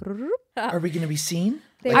they went. Are we going to be seen?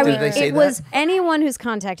 Did they say it that? was anyone who's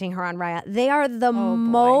contacting her on Raya. They are the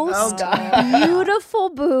most beautiful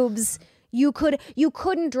boobs. You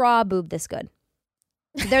couldn't draw a boob this good.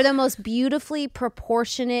 They're the most beautifully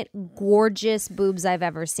proportionate, gorgeous boobs I've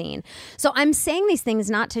ever seen. So I'm saying these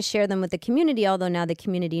things not to share them with the community, although now the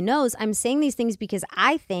community knows. I'm saying these things because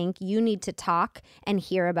I think you need to talk and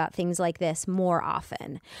hear about things like this more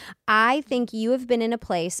often. I think you have been in a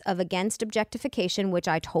place of against objectification, which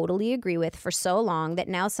I totally agree with, for so long that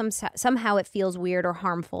now somehow it feels weird or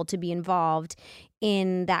harmful to be involved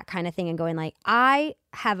in that kind of thing and going like, I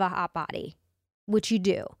have a hot body, which you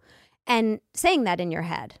do. And saying that in your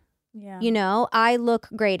head, I look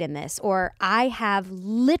great in this, or I have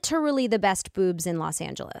literally the best boobs in Los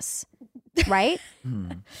Angeles, right?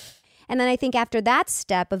 And And then I think after that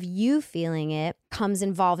step of you feeling it comes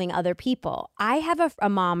involving other people. I have a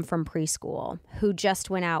mom from preschool who just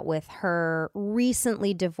went out with her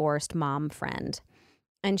recently divorced mom friend.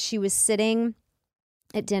 And she was sitting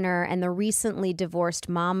at dinner, and the recently divorced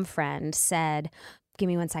mom friend said, "Give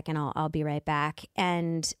me 1 second, I'll be right back."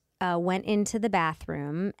 And went into the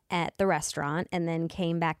bathroom at the restaurant and then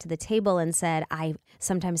came back to the table and said, "I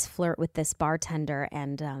sometimes flirt with this bartender,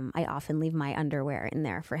 and I often leave my underwear in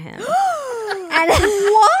there for him." And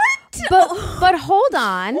What? But hold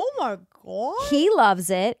on. Oh my God. He loves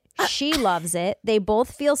it. She loves it. They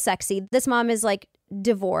both feel sexy. This mom is like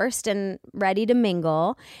divorced and ready to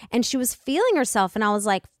mingle. And she was feeling herself. And I was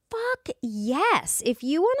like, fuck yes. If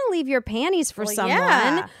you want to leave your panties for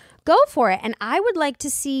someone, go for it. And I would like to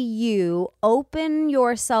see you open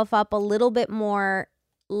yourself up a little bit more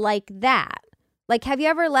like that. Like, have you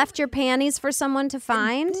ever left your panties for someone to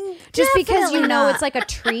find? Just because you know it's like a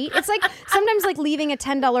treat. It's like sometimes like leaving a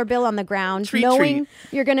 $10 bill on the ground, knowing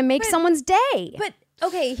you're going to make someone's day. But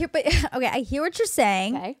okay, I hear what you're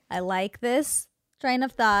saying. Okay. I like this train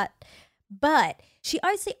of thought. But she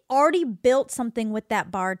obviously already built something with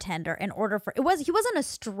that bartender in order for he wasn't a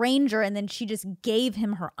stranger and then she just gave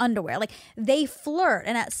him her underwear. Like, they flirt,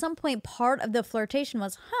 and at some point part of the flirtation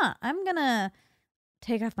was, I'm gonna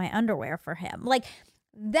take off my underwear for him. Like,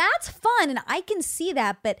 that's fun, and I can see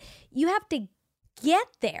that, but you have to get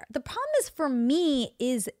there. The problem is, for me,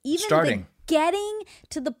 is even Starting. getting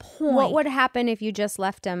to the point. What would happen if you just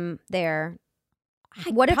left him there?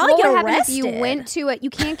 What would probably get happen if you arrested. went to it? You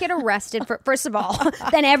can't get arrested first of all.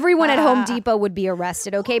 Then everyone at Home Depot would be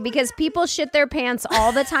arrested, okay? Because people shit their pants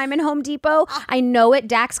all the time in Home Depot. I know it.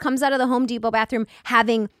 Dax comes out of the Home Depot bathroom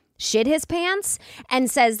having shit his pants and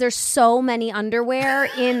says there's so many underwear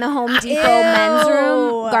in the Home Depot men's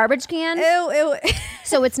room garbage can. Ew.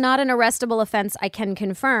 So it's not an arrestable offense, I can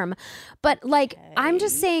confirm. But like, I'm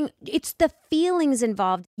just saying, it's the feelings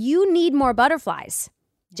involved. You need more butterflies.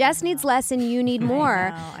 Jess needs less and you need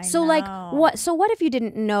more. I So know. like, what if you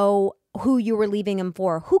didn't know who you were leaving him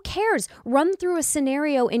for? Who cares? Run through a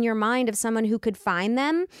scenario in your mind of someone who could find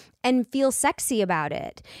them and feel sexy about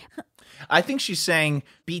it. I think she's saying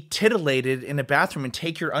be titillated in a bathroom and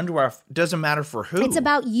take your underwear off. Doesn't matter for who. It's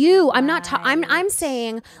about you. I'm not. I'm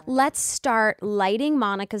saying let's start lighting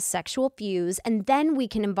Monica's sexual fuse, and then we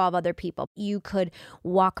can involve other people. You could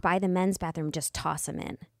walk by the men's bathroom, just toss them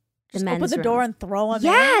in. Just open the door and throw them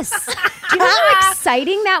Yes. in. Do you know how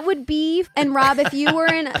exciting that would be? And Rob, if you were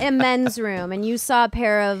in a men's room and you saw a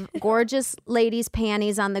pair of gorgeous ladies'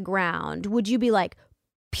 panties on the ground, would you be like,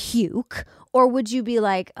 puke? Or would you be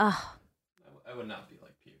like, oh? I would not be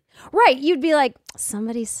like puke. Right. You'd be like,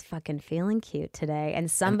 somebody's fucking feeling cute today.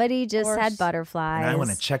 And somebody just had butterflies. And I want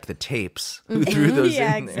to check the tapes. Who threw those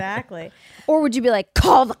Yeah, in there? exactly. Or would you be like,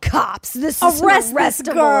 call the cops? This is Arrest an this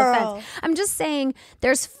arrestable girl. offense. I'm just saying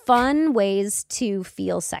there's fun ways to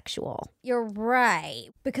feel sexual. You're right.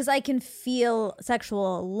 Because I can feel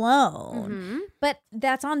sexual alone. But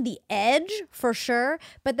that's on the edge for sure.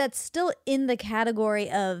 But that's still in the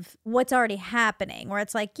category of what's already happening, where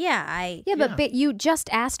it's like, But you just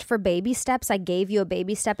asked for baby steps. I gave you a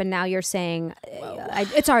baby step, and now you're saying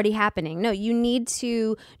it's already happening. No, you need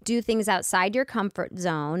to do things outside your comfort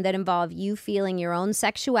zone that involve you feeling your own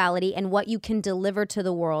sexuality and what you can deliver to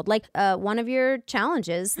the world. Like one of your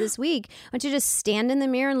challenges this week, I want you to just stand in the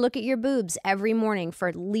mirror and look at your boobs every morning for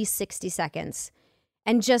at least 60 seconds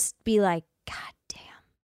and just be like, God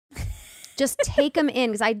damn. Just take them in,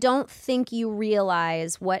 because I don't think you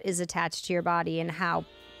realize what is attached to your body and how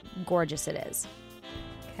gorgeous it is.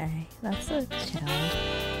 Okay, that's a challenge.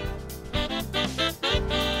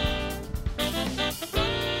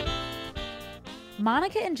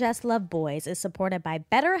 Monica and Jess Love Boys is supported by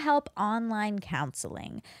BetterHelp Online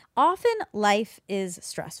Counseling. Often life is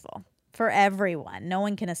stressful for everyone. No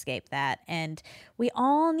one can escape that. And we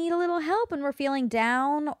all need a little help when we're feeling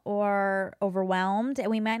down or overwhelmed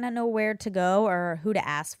and we might not know where to go or who to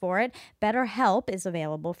ask for it. BetterHelp is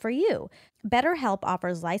available for you. BetterHelp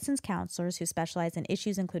offers licensed counselors who specialize in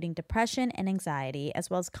issues including depression and anxiety, as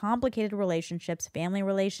well as complicated relationships, family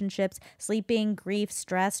relationships, sleeping, grief,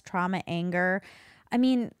 stress, trauma, anger. I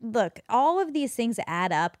mean, look, all of these things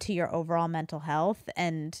add up to your overall mental health,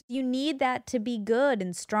 and you need that to be good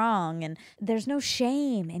and strong, and there's no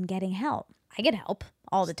shame in getting help. I get help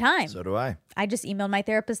all the time. So do I. I just emailed my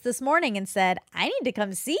therapist this morning and said, I need to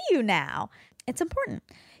come see you now. It's important.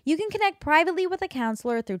 You can connect privately with a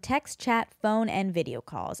counselor through text, chat, phone, and video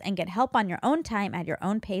calls and get help on your own time at your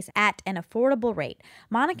own pace at an affordable rate.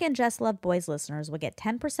 Monica and Jess Love Boys listeners will get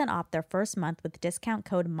 10% off their first month with discount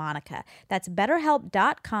code MONICA. That's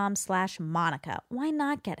BetterHelp.com/Monica. Why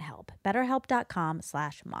not get help?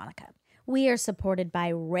 BetterHelp.com/Monica. We are supported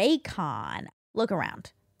by Raycon. Look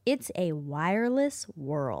around. It's a wireless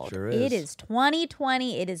world. Sure is. It is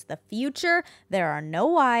 2020. It is the future. There are no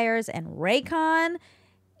wires, and Raycon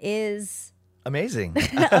is Amazing.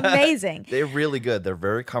 amazing. They're really good. They're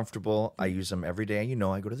very comfortable. I use them every day. You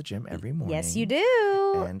know, I go to the gym every morning. Yes, you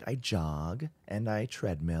do. And I jog and I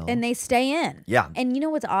treadmill. And they stay in. Yeah. And you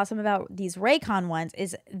know what's awesome about these Raycon ones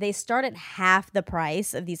is they start at half the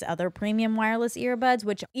price of these other premium wireless earbuds,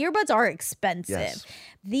 which earbuds are expensive. Yes.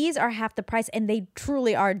 These are half the price, and they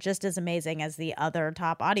truly are just as amazing as the other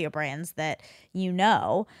top audio brands that you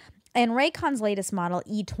know. And Raycon's latest model,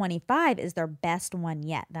 E25, is their best one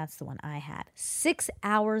yet. That's the one I had. 6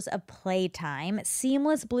 hours of playtime,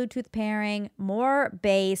 seamless Bluetooth pairing, more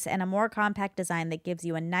bass, and a more compact design that gives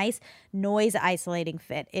you a nice noise-isolating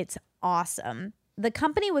fit. It's awesome. The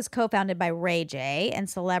company was co-founded by Ray J and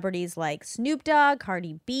celebrities like Snoop Dogg,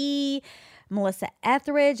 Cardi B, Melissa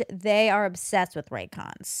Etheridge. They are obsessed with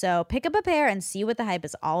Raycons. So pick up a pair and see what the hype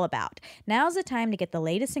is all about. Now's the time to get the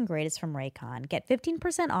latest and greatest from Raycon. Get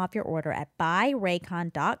 15% off your order at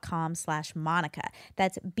buyraycon.com/Monica.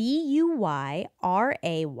 That's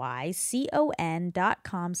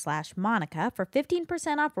BUYRAYCON.com/Monica for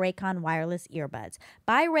 15% off Raycon wireless earbuds.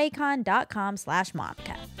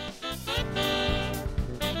 Buyraycon.com/Monica.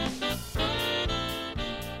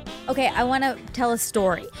 Okay, I want to tell a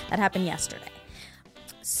story that happened yesterday.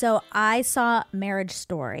 So I saw Marriage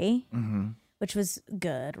Story, which was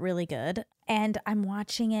good, really good. And I'm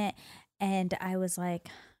watching it, and I was like,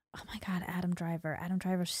 oh my God, Adam Driver. Adam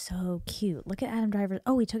Driver's so cute. Look at Adam Driver.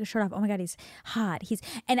 Oh, he took his shirt off. Oh my God, he's hot.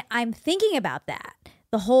 And I'm thinking about that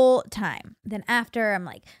the whole time. Then after, I'm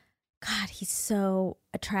like, God, he's so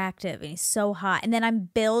attractive and he's so hot. And then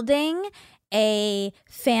I'm building a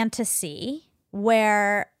fantasy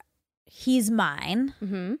where he's mine.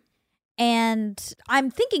 Mm-hmm. And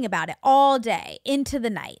I'm thinking about it all day into the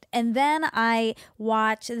night. And then I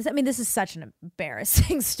watch, this is such an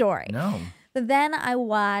embarrassing story. No. But then I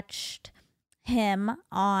watched him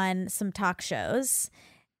on some talk shows.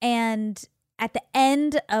 And at the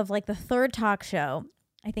end of like the third talk show,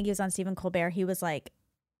 I think he was on Stephen Colbert, he was like,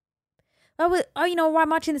 I'm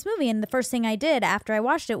watching this movie. And the first thing I did after I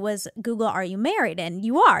watched it was Google, are you married? And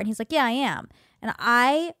you are. And he's like, yeah, I am. And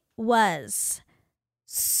I was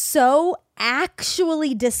so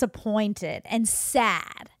actually disappointed and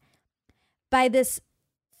sad by this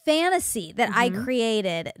fantasy that I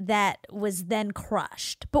created that was then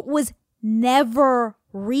crushed, but was never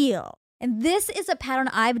real. And this is a pattern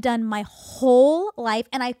I've done my whole life.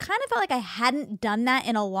 And I kind of felt like I hadn't done that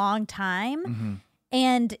in a long time. Mm-hmm.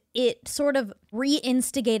 And it sort of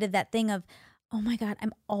re-instigated that thing of, oh my God,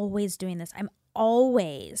 I'm always doing this. I'm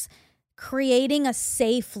always creating a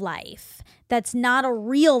safe life that's not a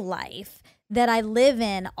real life that I live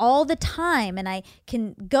in all the time. And I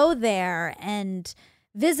can go there and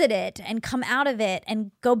visit it and come out of it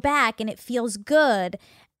and go back and it feels good.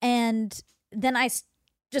 And then I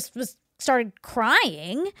just started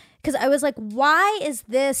crying because I was like, why is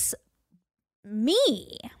this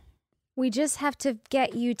me? We just have to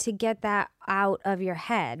get you to get that out of your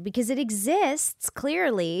head because it exists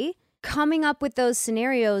clearly. Coming up with those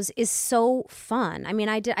scenarios is so fun. I mean,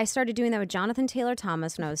 I started doing that with Jonathan Taylor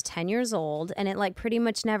Thomas when I was 10 years old, and it like pretty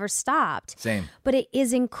much never stopped. Same. But it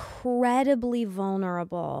is incredibly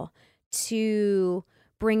vulnerable to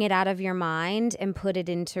bring it out of your mind and put it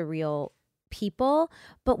into real people.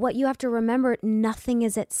 But what you have to remember, nothing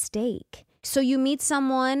is at stake. So you meet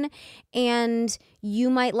someone and you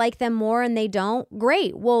might like them more and they don't.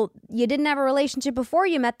 Great. Well, you didn't have a relationship before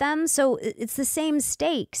you met them. So it's the same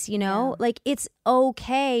stakes, you know? Yeah. Like it's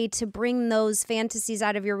okay to bring those fantasies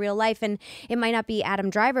out of your real life. And it might not be Adam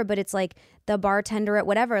Driver, but it's like the bartender at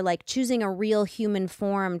whatever, like choosing a real human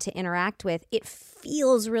form to interact with. It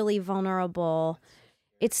feels really vulnerable.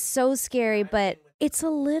 It's so scary, but it's a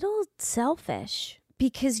little selfish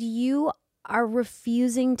because you are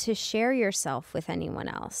refusing to share yourself with anyone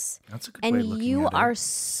else. That's a good way of looking And you at it. are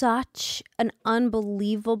such an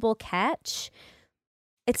unbelievable catch.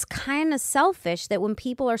 It's kind of selfish that when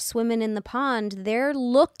people are swimming in the pond, they're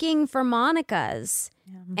looking for Monicas.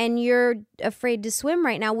 Yeah. And you're afraid to swim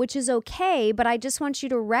right now, which is okay. But I just want you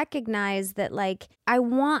to recognize that, like, I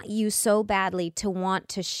want you so badly to want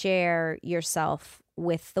to share yourself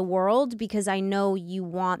with the world, because I know you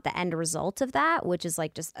want the end result of that, which is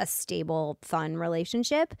like just a stable, fun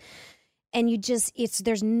relationship. And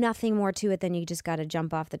there's nothing more to it than you just got to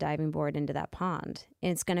jump off the diving board into that pond.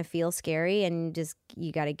 And it's going to feel scary, and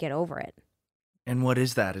you got to get over it. And what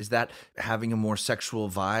is that? Is that having a more sexual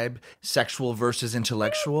vibe? Sexual versus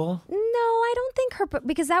intellectual? No, I don't think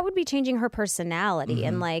because that would be changing her personality.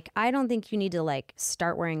 And like, I don't think you need to like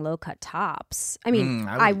start wearing low cut tops. I mean,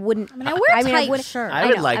 I wouldn't. I wear tight shirts. I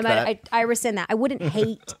would like that. I rescind that. I wouldn't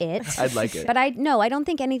hate it. I'd like it. But I don't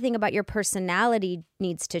think anything about your personality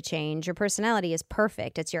needs to change. Your personality is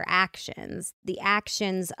perfect. It's your actions. The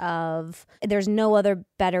actions of, there's no other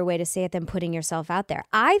better way to say it than putting yourself out there.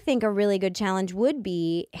 I think a really good challenge would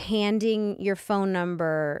be handing your phone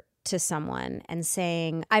number to someone and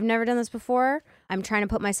saying, I've never done this before. I'm trying to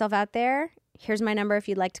put myself out there. Here's my number if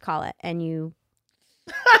you'd like to call it. And you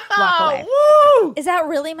walk away. Woo! Is that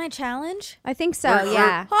really my challenge? I think so,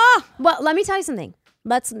 yeah. Well, let me tell you something.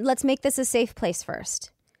 Let's make this a safe place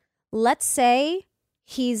first. Let's say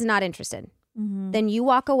he's not interested. Mm-hmm. Then you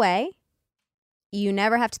walk away. You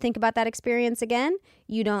never have to think about that experience again.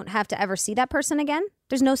 You don't have to ever see that person again.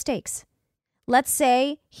 There's no stakes. Let's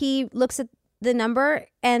say he looks at the number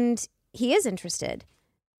and he is interested.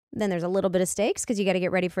 Then there's a little bit of stakes because you got to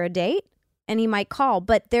get ready for a date, and he might call.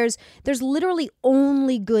 But there's literally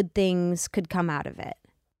only good things could come out of it.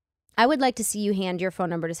 I would like to see you hand your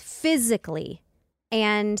phone number to physically,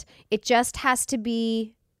 and it just has to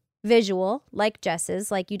be visual, like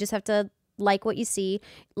Jess's. Like, you just have to like what you see,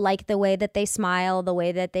 like the way that they smile, the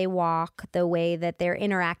way that they walk, the way that they're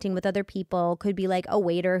interacting with other people. Could be like a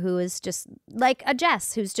waiter who is just like a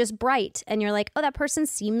Jess, who's just bright, and you're like, oh, that person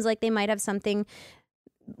seems like they might have something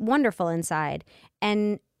wonderful inside.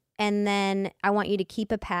 And then I want you to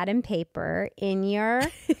keep a pad and paper in your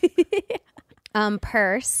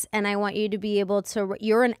purse, and I want you to be able to,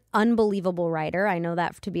 you're an unbelievable writer. I know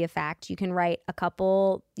that to be a fact. You can write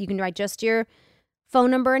just your phone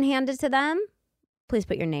number and hand it to them. Please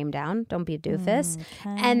put your name down. Don't be a doofus. Okay.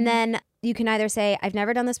 And then you can either say, I've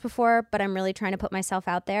never done this before, but I'm really trying to put myself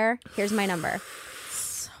out there. Here's my number.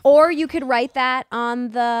 Or you could write that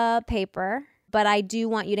on the paper, but I do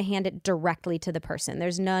want you to hand it directly to the person.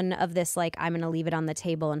 There's none of this like, I'm going to leave it on the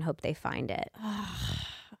table and hope they find it.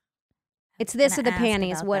 It's this or the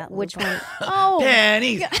panties. Which one? Oh,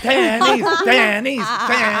 panties. I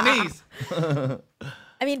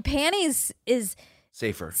mean, panties is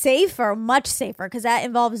safer, much safer, because that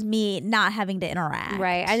involves me not having to interact.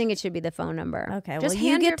 Right. I think it should be the phone number. Okay. Just well,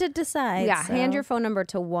 you get to decide. Yeah. so. Hand your phone number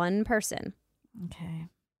to one person. Okay.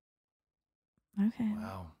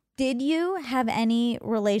 Wow. Did you have any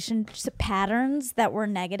relationship patterns that were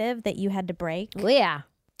negative that you had to break? Well, yeah.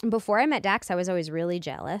 Before I met Dax, I was always really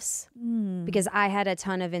jealous because I had a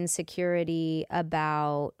ton of insecurity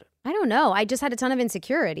about, I don't know. I just had a ton of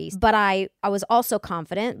insecurities, but I was also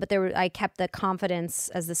confident, but I kept the confidence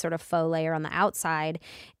as the sort of faux layer on the outside,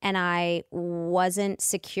 and I wasn't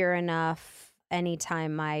secure enough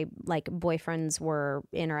anytime my like boyfriends were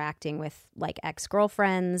interacting with like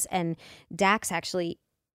ex-girlfriends, and Dax actually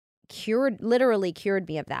literally cured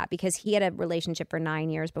me of that, because he had a relationship for 9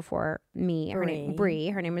 years before me. Her name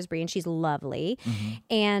was Bree, and she's lovely. Mm-hmm.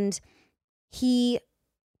 And he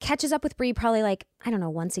catches up with Bree probably like, I don't know,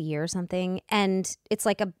 once a year or something. And it's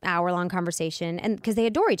like an hour-long conversation, and because they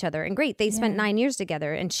adore each other, and great. They spent 9 years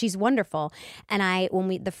together, and she's wonderful. And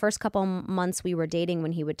the first couple months we were dating,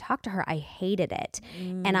 when he would talk to her, I hated it.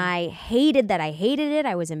 And I hated that I hated it.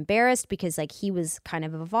 I was embarrassed because like he was kind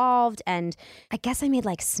of evolved. And I guess I made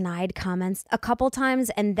like snide comments a couple times.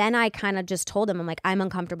 And then I kind of just told him, I'm like, I'm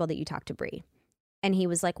uncomfortable that you talk to Bree. And he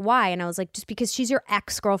was like, why? And I was like, just because she's your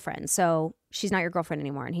ex-girlfriend, so she's not your girlfriend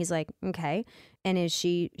anymore. And he's like, okay. And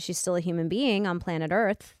she's still a human being on planet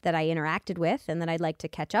Earth that I interacted with and that I'd like to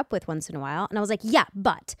catch up with once in a while. And I was like, yeah,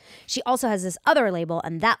 but she also has this other label,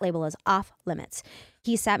 and that label is off limits.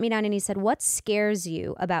 He sat me down and he said, what scares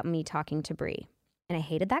you about me talking to Bree? And I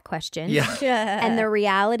hated that question. Yeah. And the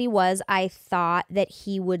reality was, I thought that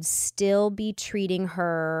he would still be treating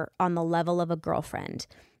her on the level of a girlfriend.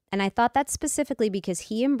 And I thought that specifically because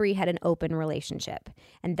he and Bree had an open relationship.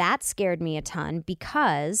 And that scared me a ton,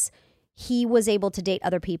 because he was able to date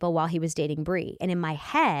other people while he was dating Bree. And in my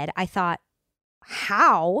head, I thought,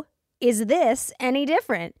 how is this any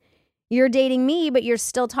different? You're dating me, but you're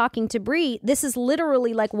still talking to Bree. This is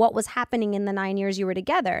literally like what was happening in the 9 years you were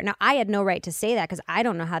together. Now, I had no right to say that because I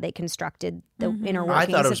don't know how they constructed the inner I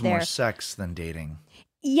workings thought it was of their... more sex than dating.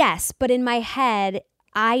 Yes, but in my head,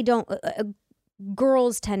 I don't...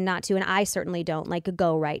 girls tend not to, and I certainly don't, like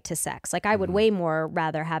go right to sex. Like I would way more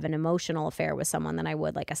rather have an emotional affair with someone than I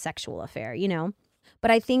would like a sexual affair, you know?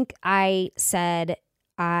 But I think I said,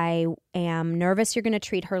 I am nervous you're going to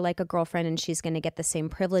treat her like a girlfriend and she's going to get the same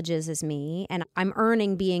privileges as me. And I'm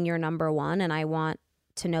earning being your number one, and I want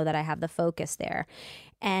to know that I have the focus there.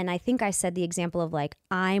 And I think I said the example of like,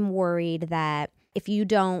 I'm worried that if you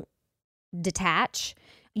don't detach,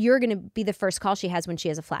 you're going to be the first call she has when she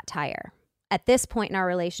has a flat tire. At this point in our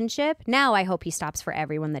relationship, now I hope he stops for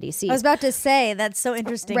everyone that he sees. I was about to say, that's so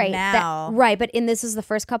interesting now. Right, but this is the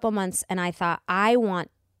first couple months, and I thought, I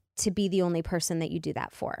want to be the only person that you do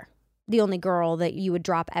that for. The only girl that you would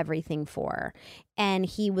drop everything for. And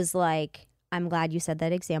he was like, I'm glad you said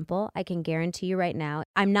that example. I can guarantee you right now,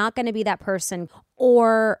 I'm not going to be that person,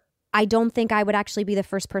 or I don't think I would actually be the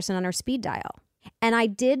first person on her speed dial. And I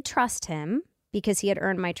did trust him, because he had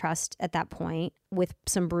earned my trust at that point with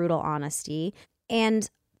some brutal honesty. And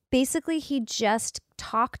basically, he just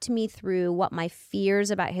talked me through what my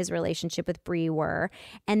fears about his relationship with Bree were,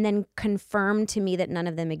 and then confirmed to me that none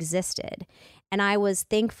of them existed. And I was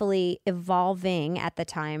thankfully evolving at the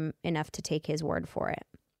time enough to take his word for it.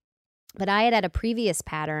 But I had a previous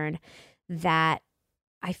pattern that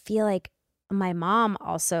I feel like my mom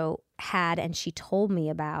also had, and she told me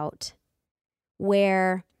about,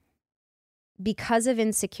 where because of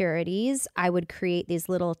insecurities, I would create these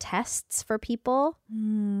little tests for people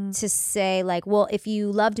to say like, well, if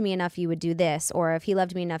you loved me enough, you would do this. Or if he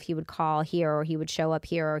loved me enough, he would call here, or he would show up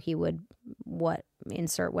here, or he would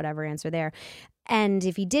insert whatever answer there. And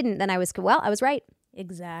if he didn't, then I was right.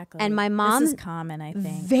 Exactly. And my mom, this is common, I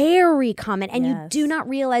think. Very common. And Yes. you do not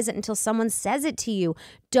realize it until someone says it to you.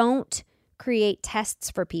 Don't create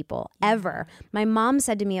tests for people ever. My mom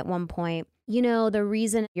said to me at one point, you know, the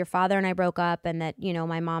reason your father and I broke up, and that, you know,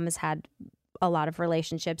 my mom has had a lot of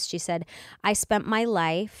relationships, she said, I spent my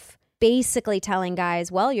life basically telling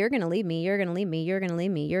guys, well, you're going to leave me, you're going to leave me, you're going to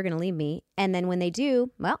leave me, you're going to leave me. And then when they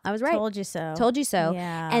do, well, I was right. Told you so. Told you so.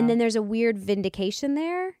 Yeah. And then there's a weird vindication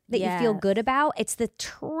there that you feel good about. It's the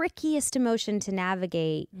trickiest emotion to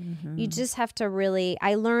navigate. You just have to really,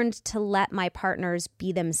 I learned to let my partners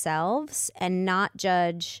be themselves and not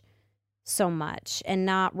judge so much, and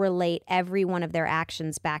not relate every one of their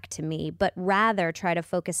actions back to me, but rather try to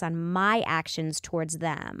focus on my actions towards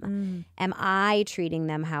them. Am I treating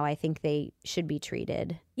them how I think they should be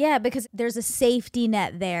treated? Yeah, because there's a safety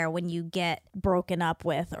net there when you get broken up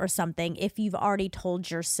with or something. If you've already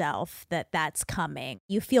told yourself that that's coming,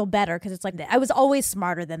 you feel better because it's like, I was always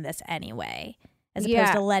smarter than this anyway, as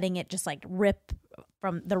opposed to letting it just like rip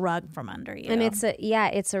from the rug from under you. And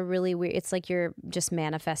it's a really weird, it's like you're just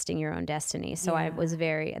manifesting your own destiny. So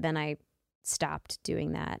then I stopped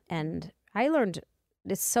doing that. And I learned,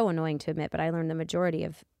 it's so annoying to admit, but I learned the majority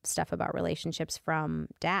of stuff about relationships from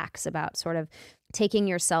Dax, about sort of taking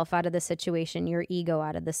yourself out of the situation, your ego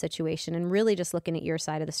out of the situation, and really just looking at your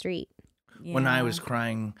side of the street. Yeah. When I was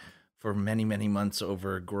crying for many, many months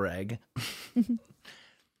over Greg,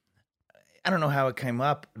 I don't know how it came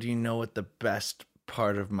up. Do you know what the best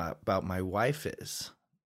part of about my wife is?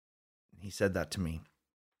 He said that to me,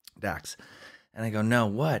 Dax. And I go, no,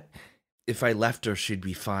 what? If I left her, she'd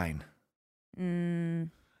be fine. And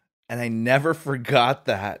I never forgot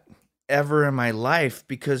that ever in my life,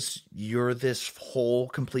 because you're this whole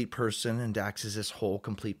complete person and Dax is this whole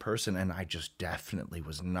complete person. And I just definitely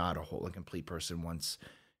was not a whole and complete person once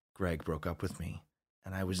Greg broke up with me.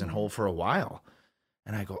 And I was in whole for a while.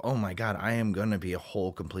 And I go, oh my God, I am going to be a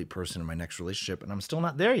whole complete person in my next relationship. And I'm still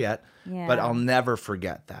not there yet, but I'll never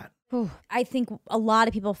forget that. I think a lot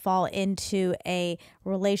of people fall into a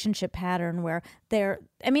relationship pattern where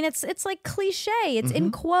it's like cliche. It's in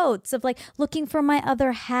quotes of like looking for my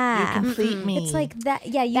other half. You complete me. It's like that.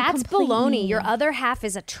 Yeah, That's complete baloney. me. Your other half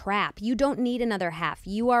is a trap. You don't need another half.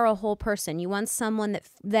 You are a whole person. You want someone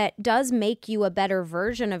that does make you a better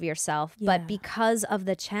version of yourself, but because of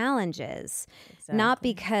the challenges, not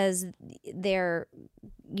because they're,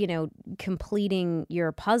 completing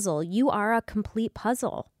your puzzle. You are a complete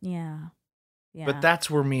puzzle. Yeah. But that's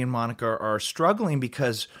where me and Monica are struggling,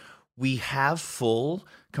 because we have full,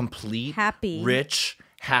 complete, happy, rich,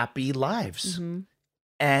 happy lives.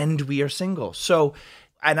 And we are single. So,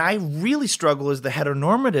 and I really struggle as the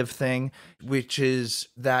heteronormative thing, which is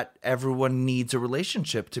that everyone needs a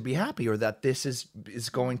relationship to be happy, or that this is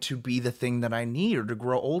going to be the thing that I need, or to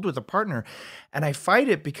grow old with a partner. And I fight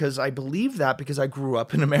it because I believe that, because I grew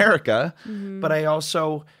up in America, but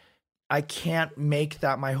I can't make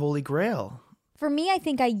that my holy grail. For me, I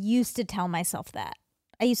think I used to tell myself that.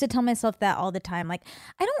 I used to tell myself that all the time. Like,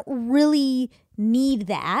 I don't really need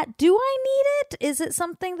that. Do I need it? Is it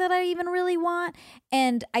something that I even really want?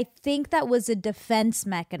 And I think that was a defense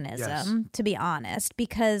mechanism, to be honest,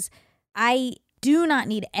 because I do not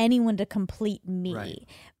need anyone to complete me. Right.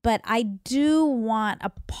 But I do want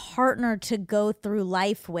a partner to go through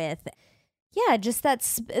life with. Yeah, just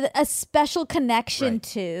a special connection Right.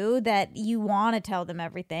 to that you want to tell them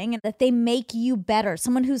everything and that they make you better.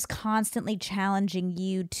 Someone who's constantly challenging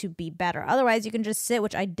you to be better. Otherwise, you can just sit,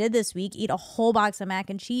 which I did this week, eat a whole box of mac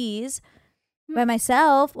and cheese by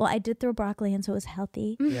myself. Well, I did throw broccoli in, so it was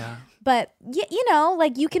healthy. Yeah. But, you know,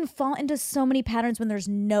 like you can fall into so many patterns when there's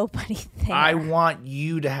nobody there. I want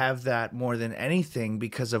you to have that more than anything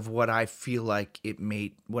because of what I feel like it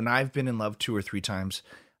made. When I've been in love 2 or 3 times,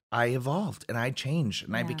 I evolved and I changed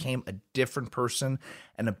and I became a different person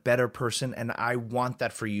and a better person. And I want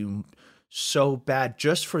that for you so bad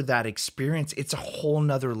just for that experience. It's a whole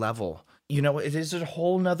nother level. You know, it is a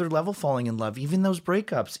whole nother level falling in love. Even those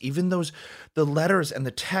breakups, even the letters and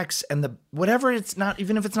the texts and the whatever it's not,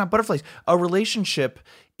 even if it's not butterflies, a relationship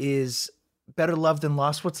is better loved than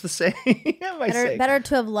lost. What's the saying? Better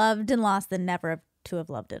to have loved and lost than never to have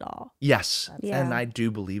loved at all. Yes. Yeah. And I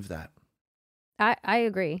do believe that. I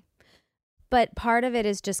agree. But part of it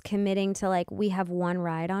is just committing to like, we have one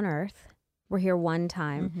ride on earth. We're here one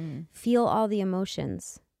time. Feel all the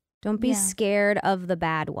emotions. Don't be scared of the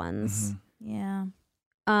bad ones. Yeah.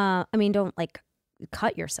 I mean, don't like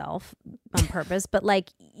cut yourself on purpose, but like,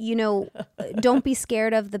 you know, don't be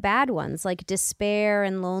scared of the bad ones, like despair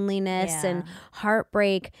and loneliness and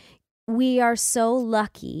heartbreak. We are so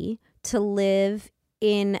lucky to live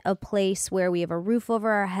in a place where we have a roof over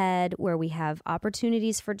our head, where we have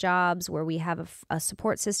opportunities for jobs, where we have a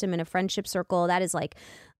support system and a friendship circle. That is like,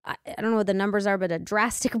 I don't know what the numbers are, but a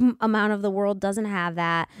drastic amount of the world doesn't have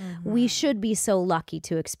that. We should be so lucky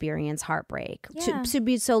to experience heartbreak, to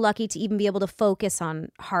be so lucky to even be able to focus on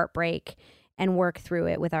heartbreak and work through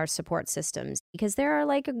it with our support systems. Because there are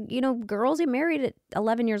like, you know, girls get married at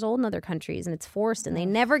 11 years old in other countries and it's forced and they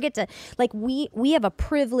never get to, like we have a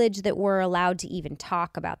privilege that we're allowed to even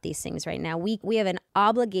talk about these things right now. We have an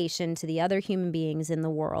obligation to the other human beings in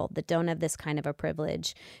the world that don't have this kind of a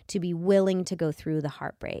privilege to be willing to go through the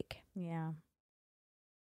heartbreak. Yeah.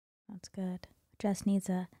 That's good. Jess needs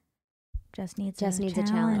a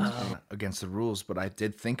challenge. Against the rules, but I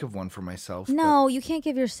did think of one for myself. No, you can't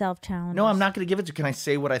give yourself challenges. No, I'm not going to give it to. Can I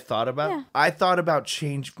say what I thought about? Yeah. I thought about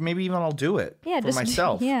change. Maybe even I'll do it for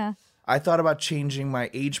myself. Yeah. I thought about changing my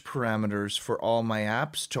age parameters for all my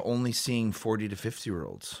apps to only seeing 40 to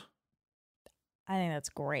 50-year-olds. I think that's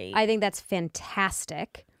great. I think that's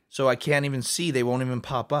fantastic. So I can't even see. They won't even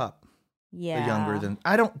pop up. Yeah. Younger than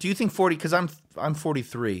I don't. Do you think 40? Because I'm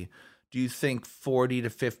 43. Do you think 40 to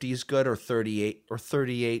 50 is good, or 38 or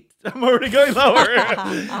 38? I'm already going lower.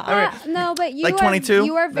 No, but you like are 22?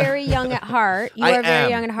 You are very young at heart. You I are very am.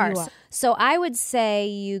 young at heart. You are. So I would say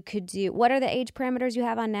you could do. What are the age parameters you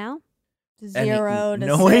have on now? 0 to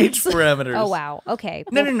no 6. age parameters. Oh wow. Okay.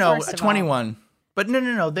 No, Well, no, first of all, 21. But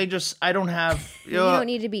no. They just, I don't have. You don't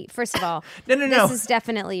need to be. First of all, No. This is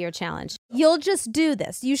definitely your challenge. You'll just do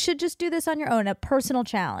this. You should just do this on your own, a personal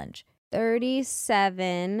challenge.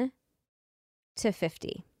 37 to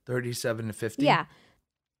 50. 37 to 50. Yeah.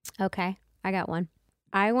 Okay. I got one.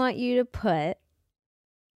 I want you to put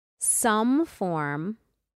some form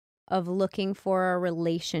of looking for a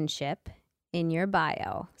relationship in your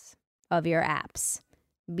bios of your apps.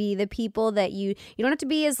 Be the people that you don't have to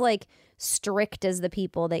be as like strict as the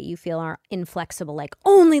people that you feel are inflexible, like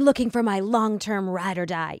only looking for my long-term ride or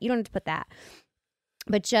die. You don't have to put that.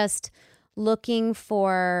 But just looking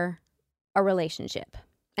for a relationship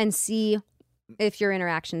and see if your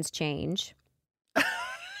interactions change.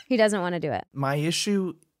 He doesn't want to do it. My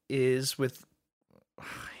issue is with, I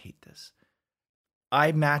hate this.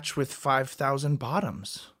 I match with 5,000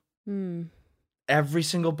 bottoms. Every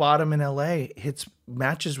single bottom in LA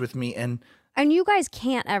matches with me, and you guys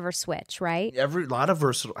can't ever switch, right? every lot of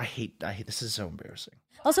versatile. I hate. This is so embarrassing.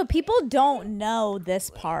 Also, people don't know this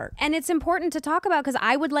part. And it's important to talk about because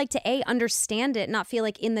I would like to understand it, not feel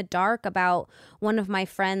like in the dark about one of my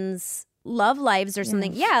friends' love lives or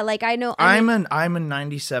something. Yeah, like I know. I'm a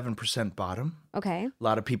 97% bottom. Okay. A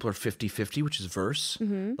lot of people are 50-50, which is verse.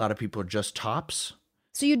 A lot of people are just tops.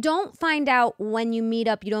 So you don't find out when you meet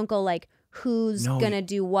up. You don't go like, who's No, gonna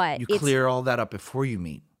do what? You clear all that up before you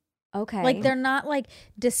meet. Okay. Like they're not like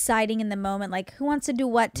deciding in the moment, like who wants to do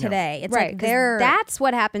what today. It's right. like 'cause they're that's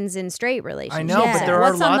what happens in straight relationships. I know, but there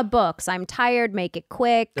are What's on the books? I'm tired. Make it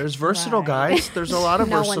quick. There's versatile guys. There's a lot of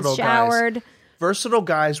No versatile one's guys. showered. Versatile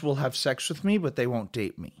guys will have sex with me, but they won't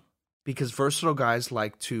date me. Because versatile guys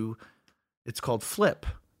like to, it's called flip,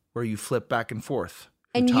 where you flip back and forth.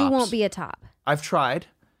 And you tops. won't be a top. I've tried.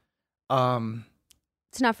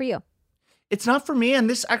 It's not for you. It's not for me, and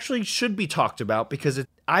this actually should be talked about because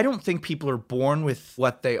I don't think people are born with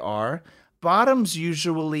what they are. Bottoms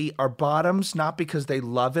usually are bottoms not because they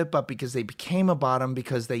love it, but because they became a bottom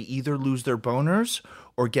because they either lose their boners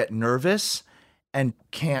or get nervous and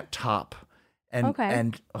can't top.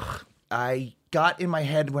 And I got in my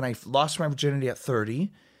head when I lost my virginity at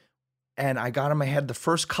 30, and I got in my head the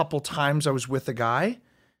first couple times I was with a guy,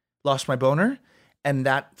 lost my boner, and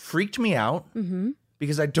that freaked me out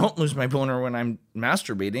because I don't lose my boner when I'm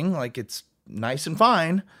masturbating. Like, it's nice and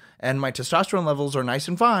fine, and my testosterone levels are nice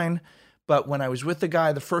and fine. But when I was with the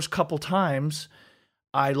guy the first couple times,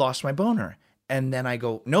 I lost my boner. And then I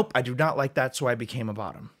go, nope, I do not like that, so I became a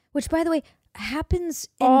bottom. Which, by the way, happens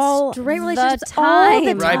in all straight the relationships all the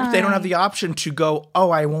time. time. Right? But they don't have the option to go,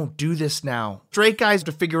 oh, I won't do this now. Straight guys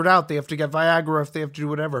to figure it out. They have to get Viagra if they have to do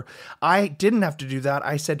whatever. I didn't have to do that.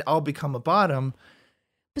 I said, I'll become a bottom.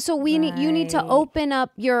 So you need to open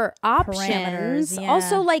up your options. Parameters, yeah.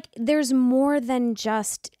 Also, like, there's more than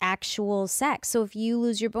just actual sex. So if you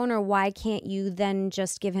lose your boner, why can't you then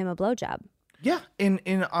just give him a blowjob? Yeah,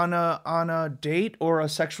 on a date or a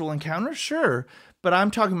sexual encounter, sure. But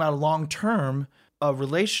I'm talking about a long-term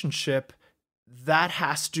relationship that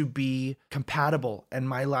has to be compatible. And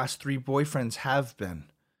my last 3 boyfriends have been.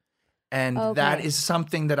 And that is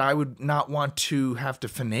something that I would not want to have to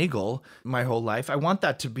finagle my whole life. I want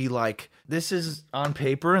that to be like, this is on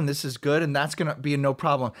paper and this is good and that's going to be no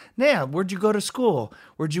problem. Nah, where'd you go to school?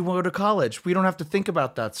 Where'd you go to college? We don't have to think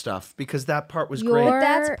about that stuff because that part was great. Your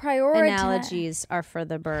that's prioritized. analogies are for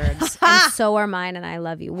the birds, and so are mine, and I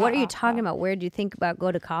love you. What are you talking about? Where do you think about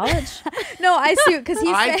go to college? No, I see, because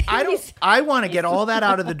he's I want to get all that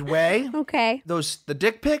out of the way. Okay. The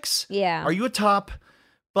dick pics. Yeah. Are you a top?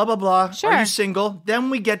 Blah, blah, blah. Sure. Are you single? Then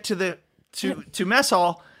we get to mess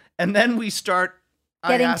hall, and then we start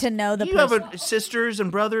getting to know the person. You have sisters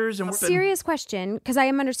and brothers and Serious question, because I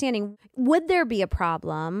am understanding. Would there be a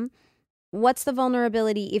problem? What's the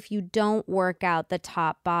vulnerability if you don't work out the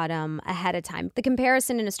top bottom ahead of time? The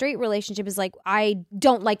comparison in a straight relationship is like, I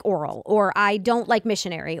don't like oral, or I don't like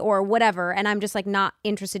missionary, or whatever, and I'm just like not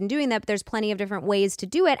interested in doing that. But there's plenty of different ways to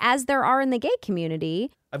do it, as there are in the gay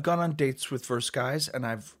community. I've gone on dates with first guys, and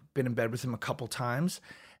I've been in bed with him a couple times,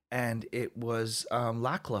 and it was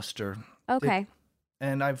lackluster. Okay.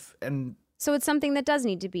 So it's something that does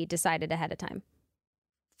need to be decided ahead of time.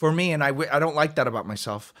 For me, and I don't like that about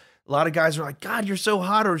myself. A lot of guys are like, God, you're so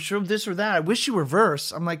hot, or sure this or that. I wish you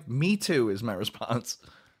reverse. I'm like, me too is my response.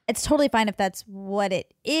 It's totally fine if that's what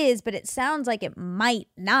it is, but it sounds like it might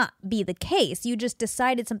not be the case. You just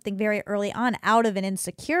decided something very early on out of an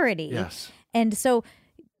insecurity. Yes. And so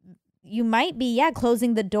you might be,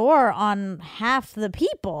 closing the door on half the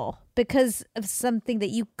people because of something that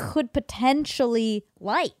you could potentially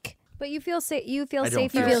like. But you feel safe. You feel I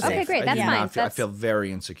safe. don't feel safe. Okay, great. That's fine. I feel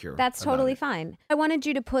very insecure. That's about totally it. fine. I wanted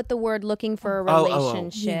you to put the word "looking for a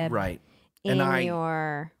relationship" right in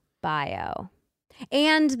your bio.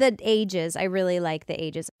 And the ages. I really like the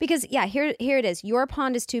ages. Because, here it is. Your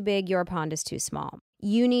pond is too big. Your pond is too small.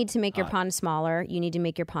 You need to make your pond smaller. You need to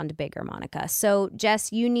make your pond bigger, Monica. So,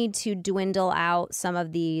 Jess, you need to dwindle out some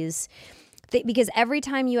of these. Because every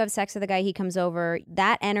time you have sex with a guy, he comes over,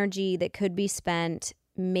 that energy that could be spent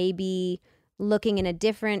maybe looking in a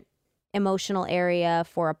different emotional area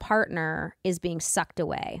for a partner is being sucked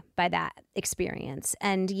away by that experience.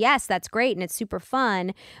 And yes, that's great and it's super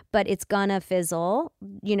fun, but it's gonna fizzle,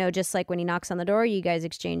 just like when he knocks on the door, you guys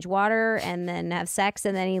exchange water and then have sex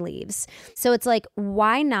and then he leaves. So it's like,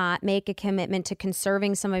 why not make a commitment to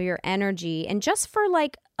conserving some of your energy and just for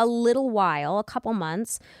like a little while, a couple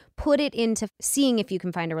months, put it into seeing if you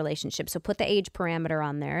can find a relationship. So put the age parameter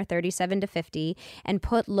on there, 37 to 50, and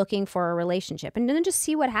put looking for a relationship and then just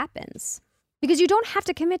see what happens. Because you don't have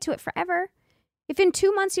to commit to it forever. If in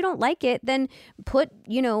 2 months you don't like it, then put,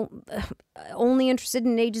 only interested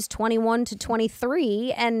in ages 21 to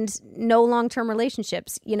 23 and no long-term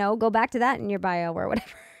relationships. Go back to that in your bio or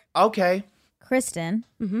whatever. Okay. Kristen.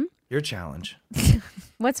 Mm-hmm. Your challenge.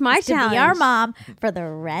 What's my challenge? To be our mom for the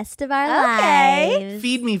rest of our lives.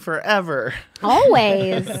 Feed me forever.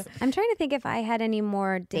 Always. I'm trying to think if I had any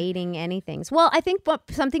more dating anythings. Well, I think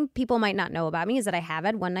something people might not know about me is that I have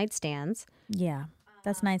had one night stands. Yeah.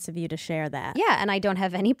 That's nice of you to share that. Yeah, and I don't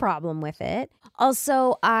have any problem with it.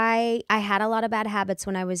 Also, I had a lot of bad habits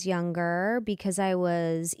when I was younger because I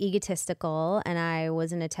was egotistical and I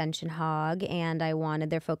was an attention hog and I wanted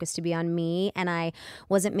their focus to be on me and I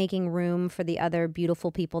wasn't making room for the other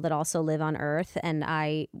beautiful people that also live on Earth, and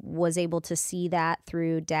I was able to see that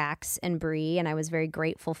through Dax and Bree, and I was very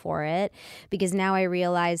grateful for it because now I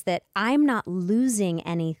realize that I'm not losing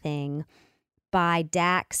anything by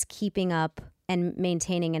Dax keeping up and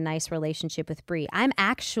maintaining a nice relationship with Bree. I'm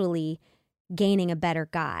actually gaining a better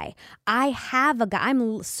guy. I have a guy.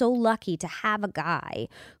 I'm so lucky to have a guy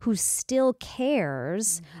who still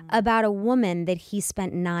cares about a woman that he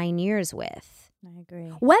spent 9 years with. I agree.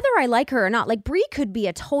 Whether I like her or not, like Bree could be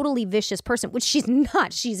a totally vicious person, which she's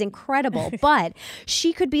not. She's incredible, but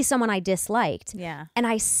she could be someone I disliked. Yeah. And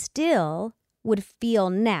I still would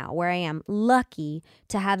feel now where I am lucky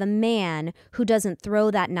to have a man who doesn't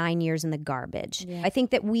throw that 9 years in the garbage. Yeah. I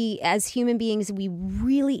think that we as human beings, we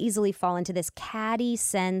really easily fall into this catty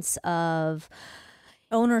sense of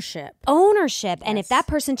ownership. And if that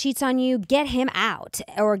person cheats on you, get him out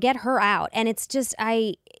or get her out. And it's just,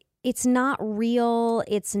 it's not real.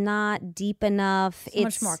 It's not deep enough. It's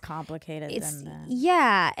much more complicated than that.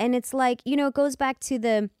 Yeah. And it's like, it goes back to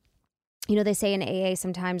the, they say in AA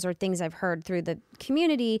sometimes, or things I've heard through the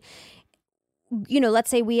community, let's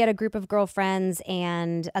say we had a group of girlfriends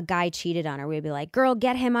and a guy cheated on her. We'd be like, girl,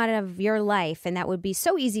 get him out of your life. And that would be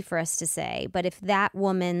so easy for us to say. But if that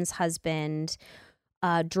woman's husband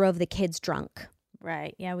drove the kids drunk,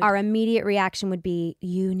 right? Yeah. Our immediate reaction would be,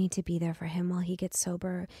 you need to be there for him while he gets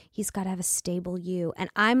sober. He's got to have a stable you. And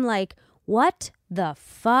I'm like, what the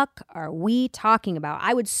fuck are we talking about?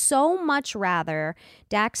 I would so much rather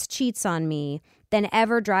Dax cheats on me than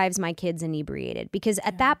ever drives my kids inebriated, because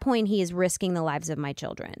at that point he is risking the lives of my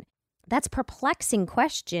children. That's a perplexing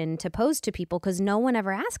question to pose to people because no one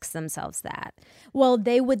ever asks themselves that. Well,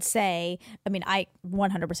 they would say, I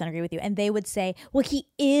 100% agree with you. And they would say, well, he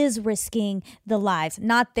is risking the lives,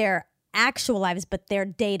 not their actual lives, but their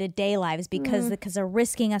day-to-day lives because they're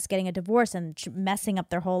risking us getting a divorce and messing up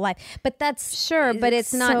their whole life. But that's sure, but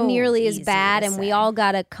it's not so nearly as easy bad. to And we say. all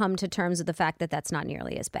got to come to terms with the fact that that's not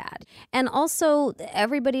nearly as bad. And also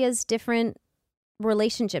everybody has different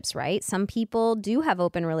relationships, right? Some people do have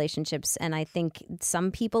open relationships, and I think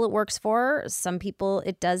some people it works for, some people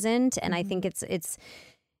it doesn't, and I think it's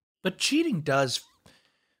But cheating does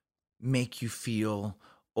make you feel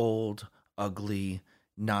old, ugly,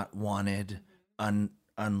 not wanted,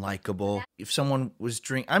 unlikable. If someone was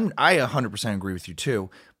I 100% agree with you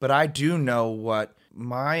too, but I do know what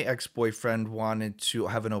my ex-boyfriend wanted to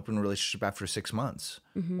have an open relationship after 6 months.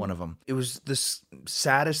 One of them. It was the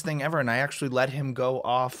saddest thing ever, and I actually let him go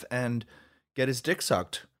off and get his dick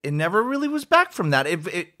sucked. It never really was back from that.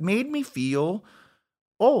 It made me feel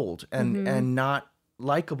old and not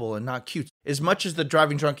likable and not cute. As much as the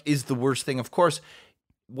driving drunk is the worst thing, of course,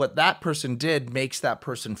 what that person did makes that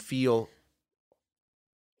person feel.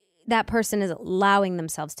 That person is allowing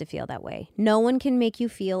themselves to feel that way. No one can make you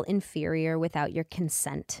feel inferior without your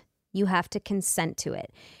consent. You have to consent to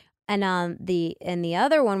it. And the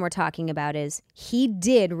other one we're talking about is he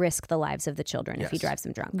did risk the lives of the children if he drives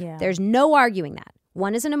them drunk. Yeah. There's no arguing that.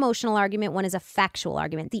 One is an emotional argument. One is a factual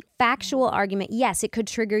argument. The factual argument, yes, it could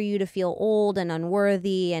trigger you to feel old and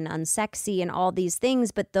unworthy and unsexy and all these things.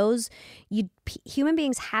 But human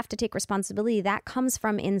beings have to take responsibility. That comes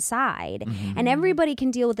from inside. And everybody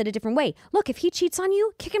can deal with it a different way. Look, if he cheats on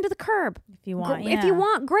you, kick him to the curb. If you want, If you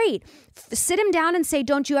want, great. Sit him down and say,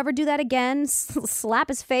 don't you ever do that again. Slap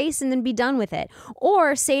his face and then be done with it.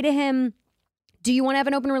 Or say to him, do you want to have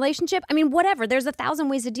an open relationship? Whatever. There's 1,000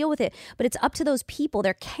 ways to deal with it, but it's up to those people.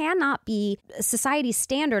 There cannot be a society's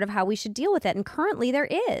standard of how we should deal with it. And currently there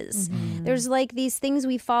is. There's like these things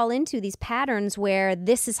we fall into, these patterns where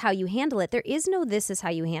this is how you handle it. There is no this is how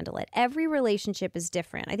you handle it. Every relationship is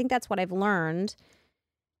different. I think that's what I've learned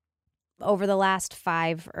over the last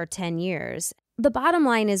 5 or 10 years. The bottom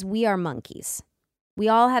line is we are monkeys. We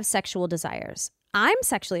all have sexual desires. I'm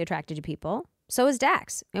sexually attracted to people. So is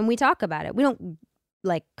Dax, and we talk about it. We don't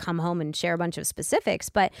like come home and share a bunch of specifics,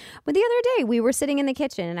 but the other day we were sitting in the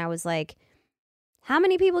kitchen and I was like, how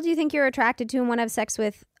many people do you think you're attracted to and want to have sex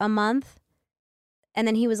with a month? And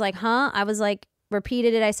then he was like, huh? I was like,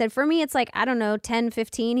 repeated it. I said, for me, it's like, I don't know, 10,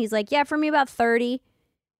 15. He's like, yeah, for me about 30.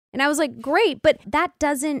 And I was like, great, but that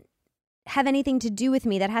doesn't have anything to do with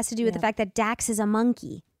me. That has to do with the fact that Dax is a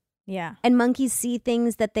monkey. Yeah. And monkeys see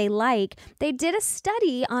things that they like. They did a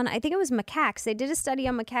study on, I think it was macaques. They did a study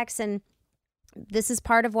on macaques, and this is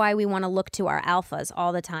part of why we want to look to our alphas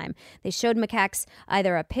all the time. They showed macaques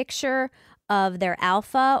either a picture of their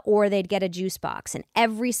alpha or they'd get a juice box. And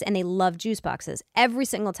they love juice boxes. Every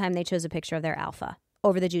single time they chose a picture of their alpha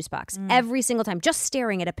over the juice box. Every single time, just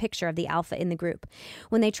staring at a picture of the alpha in the group.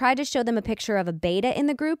 When they tried to show them a picture of a beta in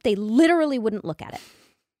the group, they literally wouldn't look at it.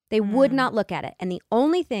 They would not look at it. And the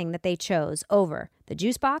only thing that they chose over the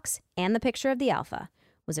juice box and the picture of the alpha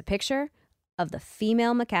was a picture of the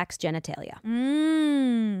female macaque's genitalia.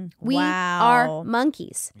 We Wow. are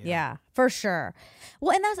monkeys. Yeah, for sure.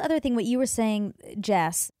 Well, and that's the other thing, what you were saying,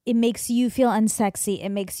 Jess, it makes you feel unsexy. It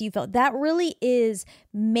makes you feel, that really is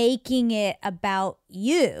making it about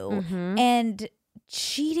you. And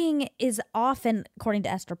cheating is often, according to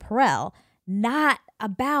Esther Perel, not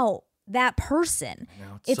about that person.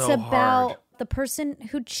 No, It's so about hard. the person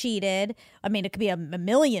who cheated. I mean, it could be a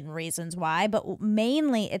million reasons why, but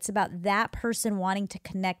mainly it's about that person wanting to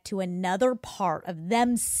connect to another part of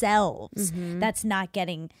themselves that's not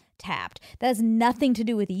getting tapped. That has nothing to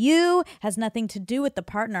do with you, has nothing to do with the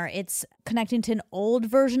partner. It's connecting to an old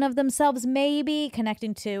version of themselves, maybe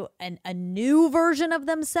connecting to a new version of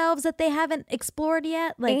themselves that they haven't explored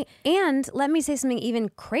yet. Like, And let me say something even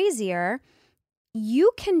crazier.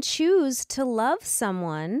 You can choose to love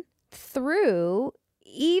someone through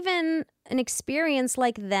even an experience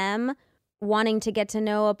like them wanting to get to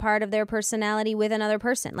know a part of their personality with another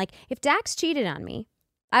person. Like if Dax cheated on me,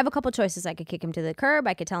 I have a couple choices. I could kick him to the curb.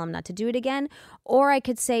 I could tell him not to do it again. Or I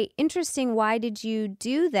could say, interesting, why did you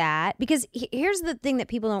do that? Because here's the thing that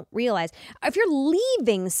people don't realize. If you're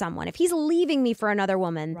leaving someone, if he's leaving me for another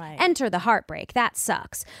woman, enter the heartbreak. That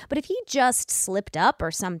sucks. But if he just slipped up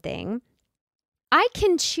or something, I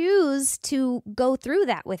can choose to go through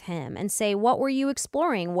that with him and say, what were you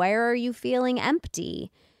exploring? Where are you feeling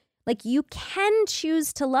empty? Like you can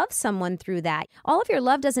choose to love someone through that. All of your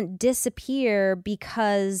love doesn't disappear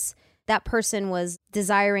because that person was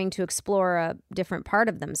desiring to explore a different part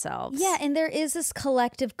of themselves. yeah, and there is this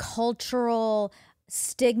collective cultural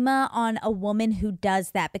stigma on a woman who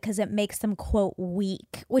does that because it makes them, quote,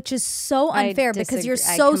 weak, which is so unfair because you're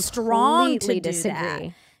so strong to do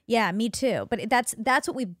that. Yeah, me too. But that's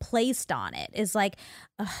what we've placed on it is like,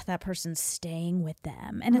 ugh, that person's staying with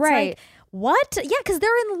them. And it's like, what? Yeah, because they're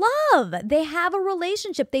in love. They have a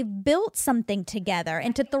relationship. They've built something together.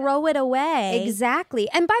 And to throw it away. Exactly.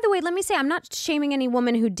 And by the way, let me say, I'm not shaming any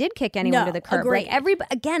woman who did kick anyone to the curb. Agreed.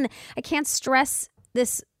 Again, I can't stress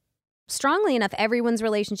this strongly enough. Everyone's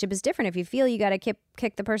relationship is different. If you feel you got to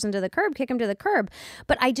kick the person to the curb, kick him to the curb.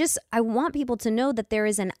 But I want people to know that there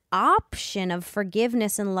is an option of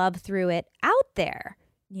forgiveness and love through it out there.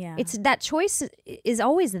 Yeah. It's that choice is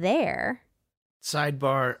always there.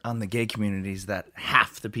 Sidebar on the gay communities that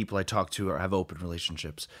half the people I talk to have open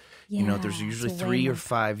relationships. You know, there's usually 3 or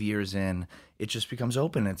 5 years in, it just becomes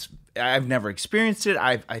open. I've never experienced it.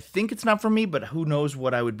 I think it's not for me, but who knows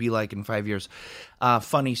what I would be like in 5 years.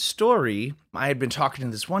 Funny story, I had been talking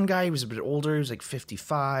to this one guy. He was a bit older. He was like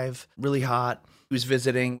 55, really hot. He was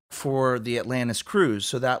visiting for the Atlantis cruise.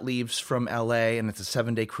 So that leaves from LA and it's a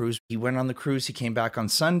 7-day cruise. He went on the cruise. He came back on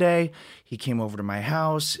Sunday. He came over to my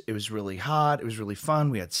house. It was really hot. It was really fun.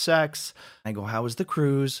 We had sex. I go, how was the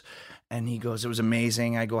cruise? And he goes, it was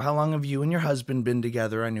amazing. I go, how long have you and your husband been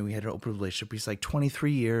together? I knew we had an open relationship. He's like,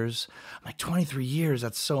 23 years. I'm like, 23 years?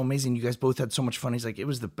 That's so amazing. You guys both had so much fun. He's like, it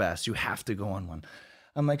was the best. You have to go on one.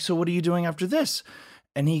 I'm like, so what are you doing after this?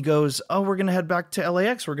 And he goes, oh, we're going to head back to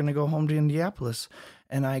LAX. We're going to go home to Indianapolis.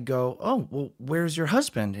 And I go, oh, well, where's your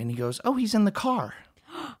husband? And he goes, oh, he's in the car.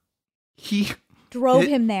 He drove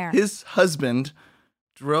him there. His husband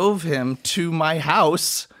drove him to my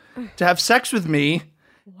house to have sex with me.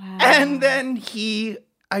 Wow. And then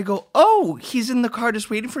I go, oh, he's in the car just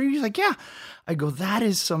waiting for you. He's like, yeah. I go, that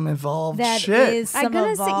is some evolved shit. That is some I'm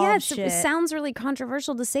gonna say, yeah, evolved shit. it sounds really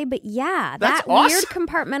controversial to say, but yeah, That's that awesome. weird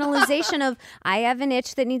compartmentalization of I have an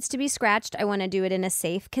itch that needs to be scratched. I want to do it in a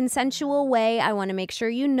safe, consensual way. I want to make sure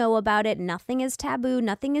you know about it. Nothing is taboo.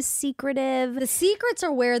 Nothing is secretive. The secrets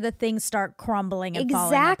are where the things start crumbling and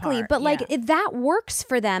falling Exactly. apart. But like Yeah. if that works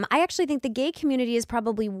for them, I actually think the gay community is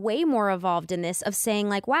probably way more evolved in this of saying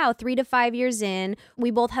like, wow, 3 to 5 years in,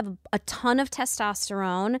 we both have a ton of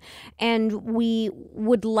testosterone and we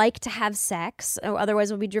would like to have sex, or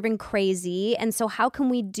otherwise we'll be driven crazy. And so how can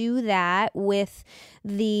we do that with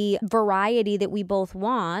the variety that we both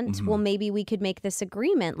want? Well, maybe we could make this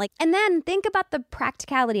agreement. Like, and then think about the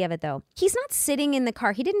practicality of it though. He's not sitting in the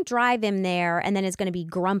car. He didn't drive him there and then is going to be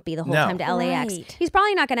grumpy the whole No. time to LAX. Right. He's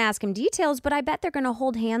probably not going to ask him details, but I bet they're going to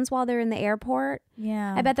hold hands while they're in the airport.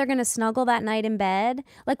 Yeah. I bet they're going to snuggle that night in bed.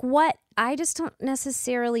 Like what? I just don't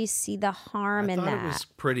necessarily see the harm I in thought that. it was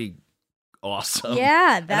pretty awesome.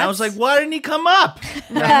 Yeah, and I was like, why didn't he come up?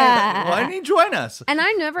 Why didn't he join us? And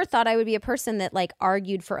I never thought I would be a person that like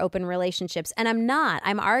argued for open relationships. And I'm not.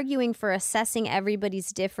 I'm arguing for assessing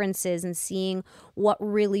everybody's differences and seeing what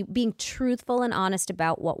really, being truthful and honest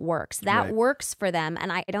about what works. That works for them.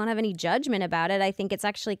 And I don't have any judgment about it. I think it's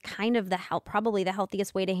actually kind of probably the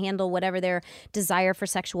healthiest way to handle whatever their desire for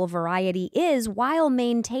sexual variety is while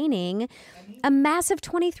maintaining a massive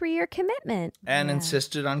 23-year commitment. And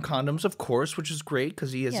insisted on condoms, of course, which is great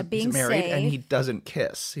because he's married and he doesn't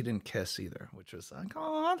kiss. He didn't kiss either, which was like,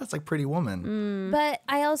 oh, that's like Pretty Woman. But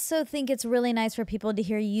I also think it's really nice for people to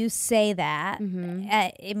hear you say that.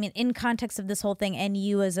 I mean, in context of this whole thing, and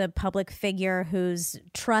you as a public figure who's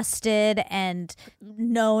trusted and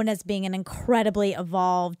known as being an incredibly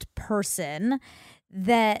evolved person,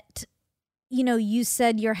 that, you know, you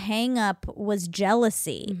said your hang up was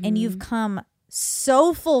jealousy, and you've come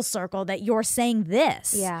so full circle that you're saying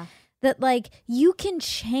this. Yeah. That like you can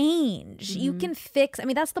change, you can fix. I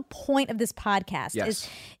mean, that's the point of this podcast. Yes.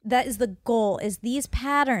 That is the goal. Is these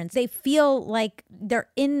patterns? They feel like they're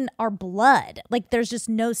in our blood. Like there's just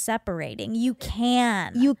no separating. You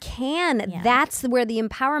can. Yeah. That's where the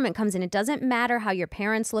empowerment comes in. It doesn't matter how your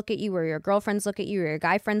parents look at you, or your girlfriends look at you, or your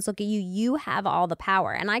guy friends look at you. You have all the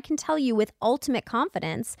power. And I can tell you with ultimate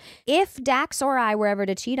confidence, if Dax or I were ever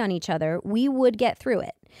to cheat on each other, we would get through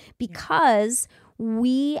it because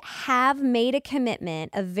we have made a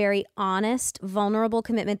commitment, a very honest, vulnerable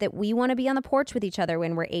commitment that we want to be on the porch with each other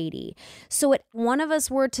when we're 80. So if one of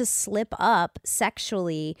us were to slip up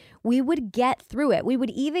sexually, we would get through it. We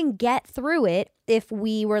would even get through it if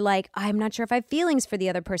we were like, I'm not sure if I have feelings for the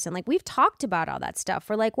other person. Like we've talked about all that stuff.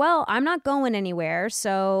 We're like, well, I'm not going anywhere.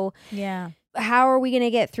 So Yeah. how are we going to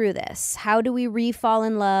get through this? How do we re-fall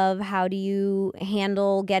in love? How do you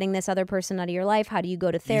handle getting this other person out of your life? How do you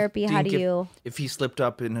go to therapy? If he slipped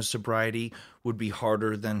up in his sobriety, would be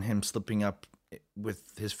harder than him slipping up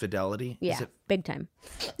with his fidelity? Yeah, big time.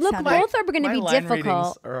 Look, both are going to be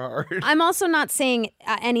difficult. Are hard. I'm also not saying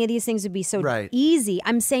any of these things would be so easy.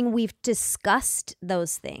 I'm saying we've discussed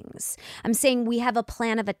those things. I'm saying we have a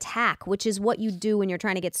plan of attack, which is what you do when you're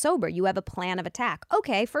trying to get sober. You have a plan of attack.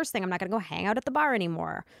 Okay, first thing, I'm not going to go hang out at the bar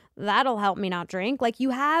anymore. That'll help me not drink. Like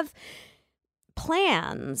you have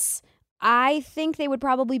plans. I think they would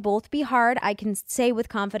probably both be hard. I can say with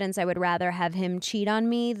confidence I would rather have him cheat on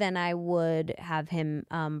me than I would have him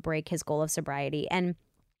break his goal of sobriety. And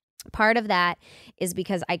part of that is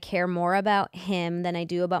because I care more about him than I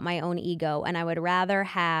do about my own ego. And I would rather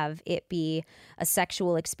have it be a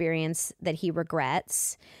sexual experience that he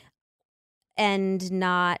regrets and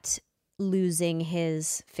not losing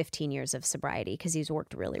his 15 years of sobriety because he's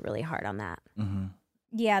worked really, really hard on that.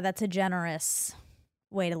 Yeah, that's a generous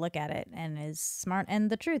way to look at it and is smart and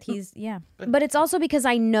the truth. But it's also because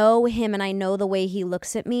I know him and I know the way he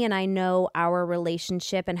looks at me and I know our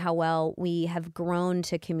relationship and how well we have grown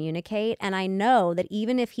to communicate. And I know that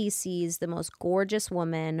even if he sees the most gorgeous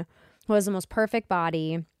woman who has the most perfect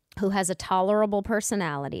body, who has a tolerable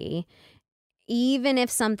personality, even if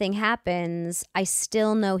something happens, I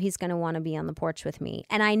still know he's going to want to be on the porch with me.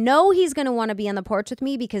 And I know he's going to want to be on the porch with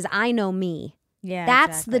me because I know me. Yeah,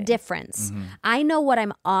 that's the difference. I know what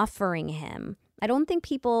I'm offering him. I don't think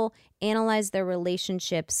people analyze their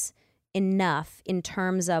relationships enough in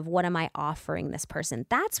terms of what am I offering this person.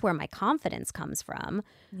 That's where my confidence comes from.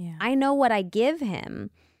 Yeah. I know what I give him.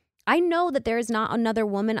 I know that there is not another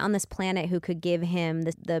woman on this planet who could give him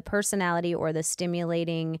the personality or the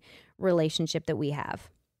stimulating relationship that we have.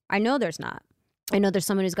 I know there's not. I know there's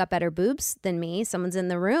someone who's got better boobs than me. Someone's in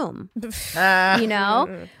the room, you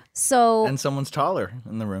know? So and someone's taller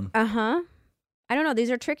in the room. I don't know.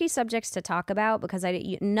 These are tricky subjects to talk about because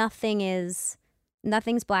nothing's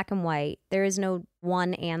black and white. There is no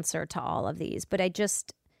one answer to all of these. But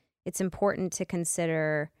it's important to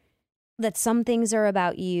consider that some things are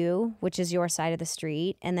about you, which is your side of the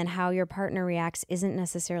street, and then how your partner reacts isn't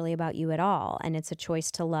necessarily about you at all. And it's a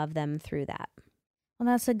choice to love them through that. Well,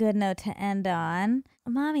 that's a good note to end on.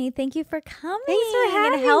 Mommy, thank you for coming. Thanks for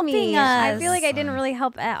having and helping me. us. I feel like I didn't really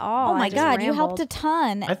help at all. Oh my God, you helped a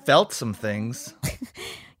ton. I felt some things.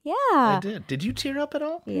 Yeah. I did. Did you tear up at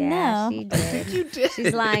all? Yeah, No. she did. You did.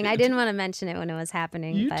 She's lying. I didn't want to mention it when it was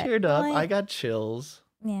happening. You but teared up. Well, I got chills.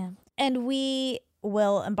 Yeah. And we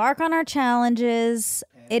will embark on our challenges.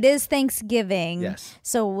 It is Thanksgiving. Yes.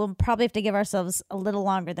 So we'll probably have to give ourselves a little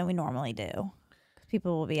longer than we normally do.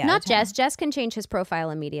 People will be out Not of town. Jess. Jess can change his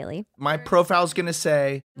profile immediately. My profile's going to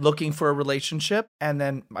say looking for a relationship, and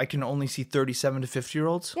then I can only see 37 to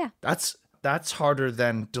 50-year-olds. Yeah. That's harder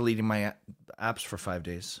than deleting my apps for 5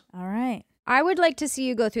 days. All right. I would like to see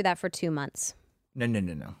you go through that for 2 months.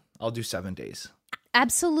 No. I'll do 7 days.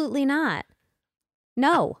 Absolutely not.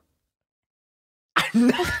 No. I'm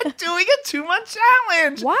not doing a 2-month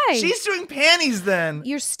challenge. Why? She's doing panties then.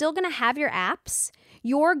 You're still going to have your apps.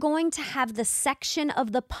 You're going to have the section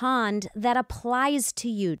of the pond that applies to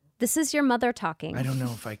you. This is your mother talking. I don't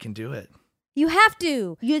know if I can do it. You have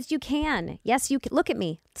to. Yes, you can. Yes, you can. Look at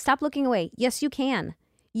me. Stop looking away. Yes, you can.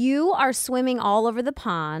 You are swimming all over the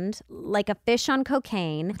pond like a fish on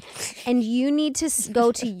cocaine, and you need to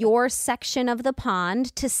go to your section of the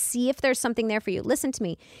pond to see if there's something there for you. Listen to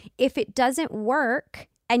me. If it doesn't work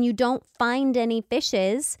and you don't find any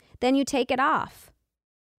fishes, then you take it off.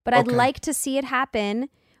 But I'd Okay. like to see it happen.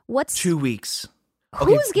 What's 2 weeks. Who's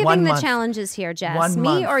Okay, giving 1 the month. challenges here, Jess? 1 Me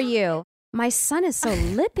month. or you? My son is so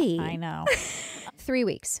lippy. I know. 3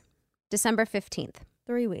 weeks. December 15th.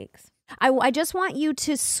 3 weeks. I just want you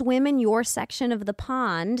to swim in your section of the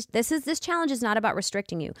pond. This challenge is not about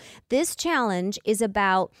restricting you. This challenge is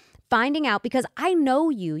about finding out, because I know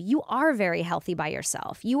you are very healthy by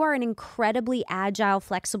yourself. You are an incredibly agile,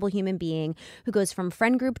 flexible human being who goes from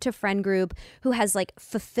friend group to friend group, who has like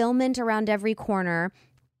fulfillment around every corner.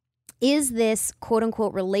 Is this quote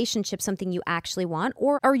unquote relationship something you actually want?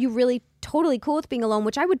 Or are you really totally cool with being alone,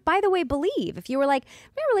 which I would, by the way, believe. If you were like,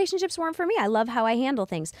 my relationships weren't for me. I love how I handle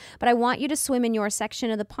things. But I want you to swim in your section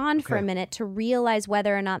of the pond for a minute to realize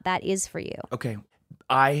whether or not that is for you. Okay.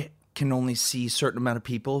 I can only see a certain amount of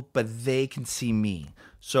people, but they can see me.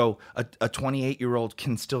 So a 28-year-old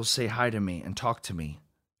can still say hi to me and talk to me.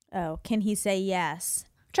 Oh, can he say yes?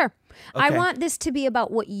 Sure. I Okay. want this to be about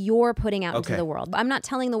what you're putting out into Okay. the world. I'm not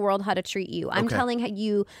telling the world how to treat you. I'm Okay. telling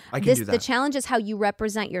you I can this. do The that. challenge is how you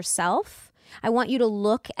represent yourself. I want you to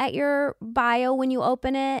look at your bio when you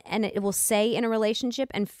open it, and it will say in a relationship,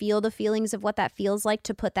 and feel the feelings of what that feels like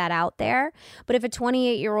to put that out there. But if a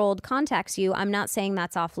 28-year-old contacts you, I'm not saying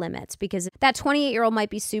that's off limits, because that 28-year-old might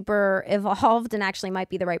be super evolved and actually might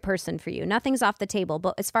be the right person for you. Nothing's off the table.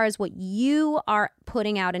 But as far as what you are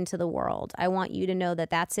putting out into the world, I want you to know that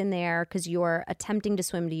that's in there because you're attempting to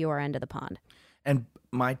swim to your end of the pond. And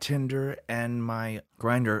my Tinder and my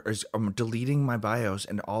Grindr is I'm deleting my bios,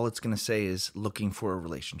 and all it's going to say is looking for a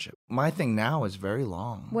relationship. My thing now is very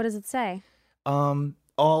long. What does it say?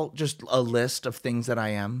 All just a list of things that I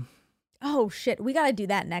am. Oh, shit. We got to do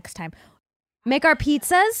that next time. Make our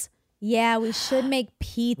pizzas? Yeah, we should make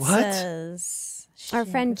pizzas. Our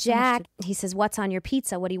Shit, friend there's so much Jack, to- he says, what's on your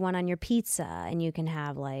pizza? What do you want on your pizza? And you can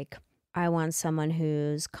have like, I want someone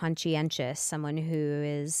who's conscientious, someone who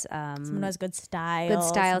is Someone who has good style. good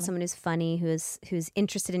style, someone who's funny, who's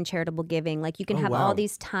interested in charitable giving. Like you can Oh, have wow. all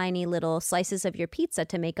these tiny little slices of your pizza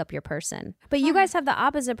to make up your person. But you guys have the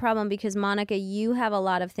opposite problem because Monica, you have a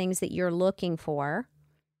lot of things that you're looking for.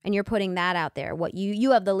 And you're putting that out there. What you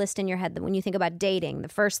have the list in your head that when you think about dating, the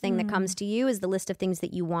first thing that comes to you is the list of things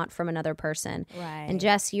that you want from another person. Right. And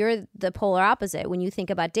Jess, you're the polar opposite. When you think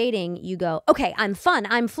about dating, you go, okay, I'm fun,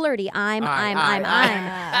 I'm flirty, I'm.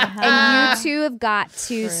 And you two have got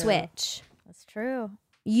to switch. That's true.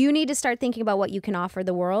 You need to start thinking about what you can offer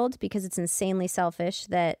the world because it's insanely selfish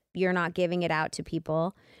that you're not giving it out to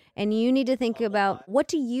people. And you need to think about, what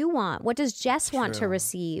do you want? What does Jess want to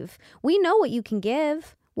receive? We know what you can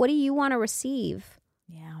give. What do you want to receive?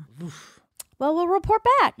 Yeah. Well, we'll report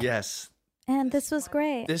back. Yes. And this was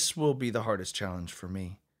great. This will be the hardest challenge for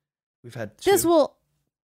me. We've had two. This will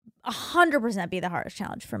 100% be the hardest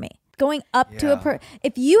challenge for me. Going up to Yeah.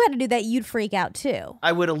 if you had to do that, you'd freak out too.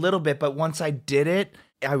 I would a little bit, but once I did it,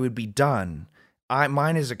 I would be done.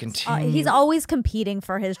 Mine is a continued. He's always competing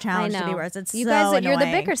for his challenge I to be know. worse. It's you so guys, you're the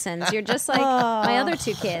annoying. Bickersons. You're just like my other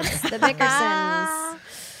two kids, the Bickersons.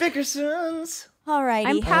 Bickersons. Alrighty.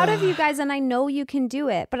 I'm proud of you guys, and I know you can do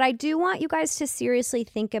it. But I do want you guys to seriously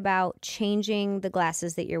think about changing the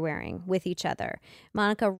glasses that you're wearing with each other.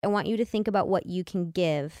 Monica, I want you to think about what you can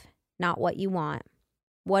give, not what you want.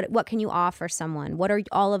 What can you offer someone? What are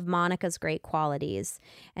all of Monica's great qualities?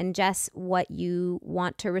 And Jess, what you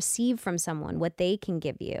want to receive from someone, what they can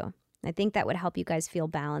give you. I think that would help you guys feel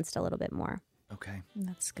balanced a little bit more. Okay.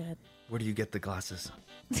 That's good. Where do you get the glasses?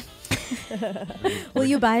 Will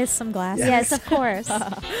you buy us some glasses? Yes, of course.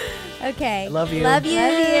 Okay. I love you. Love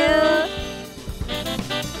you.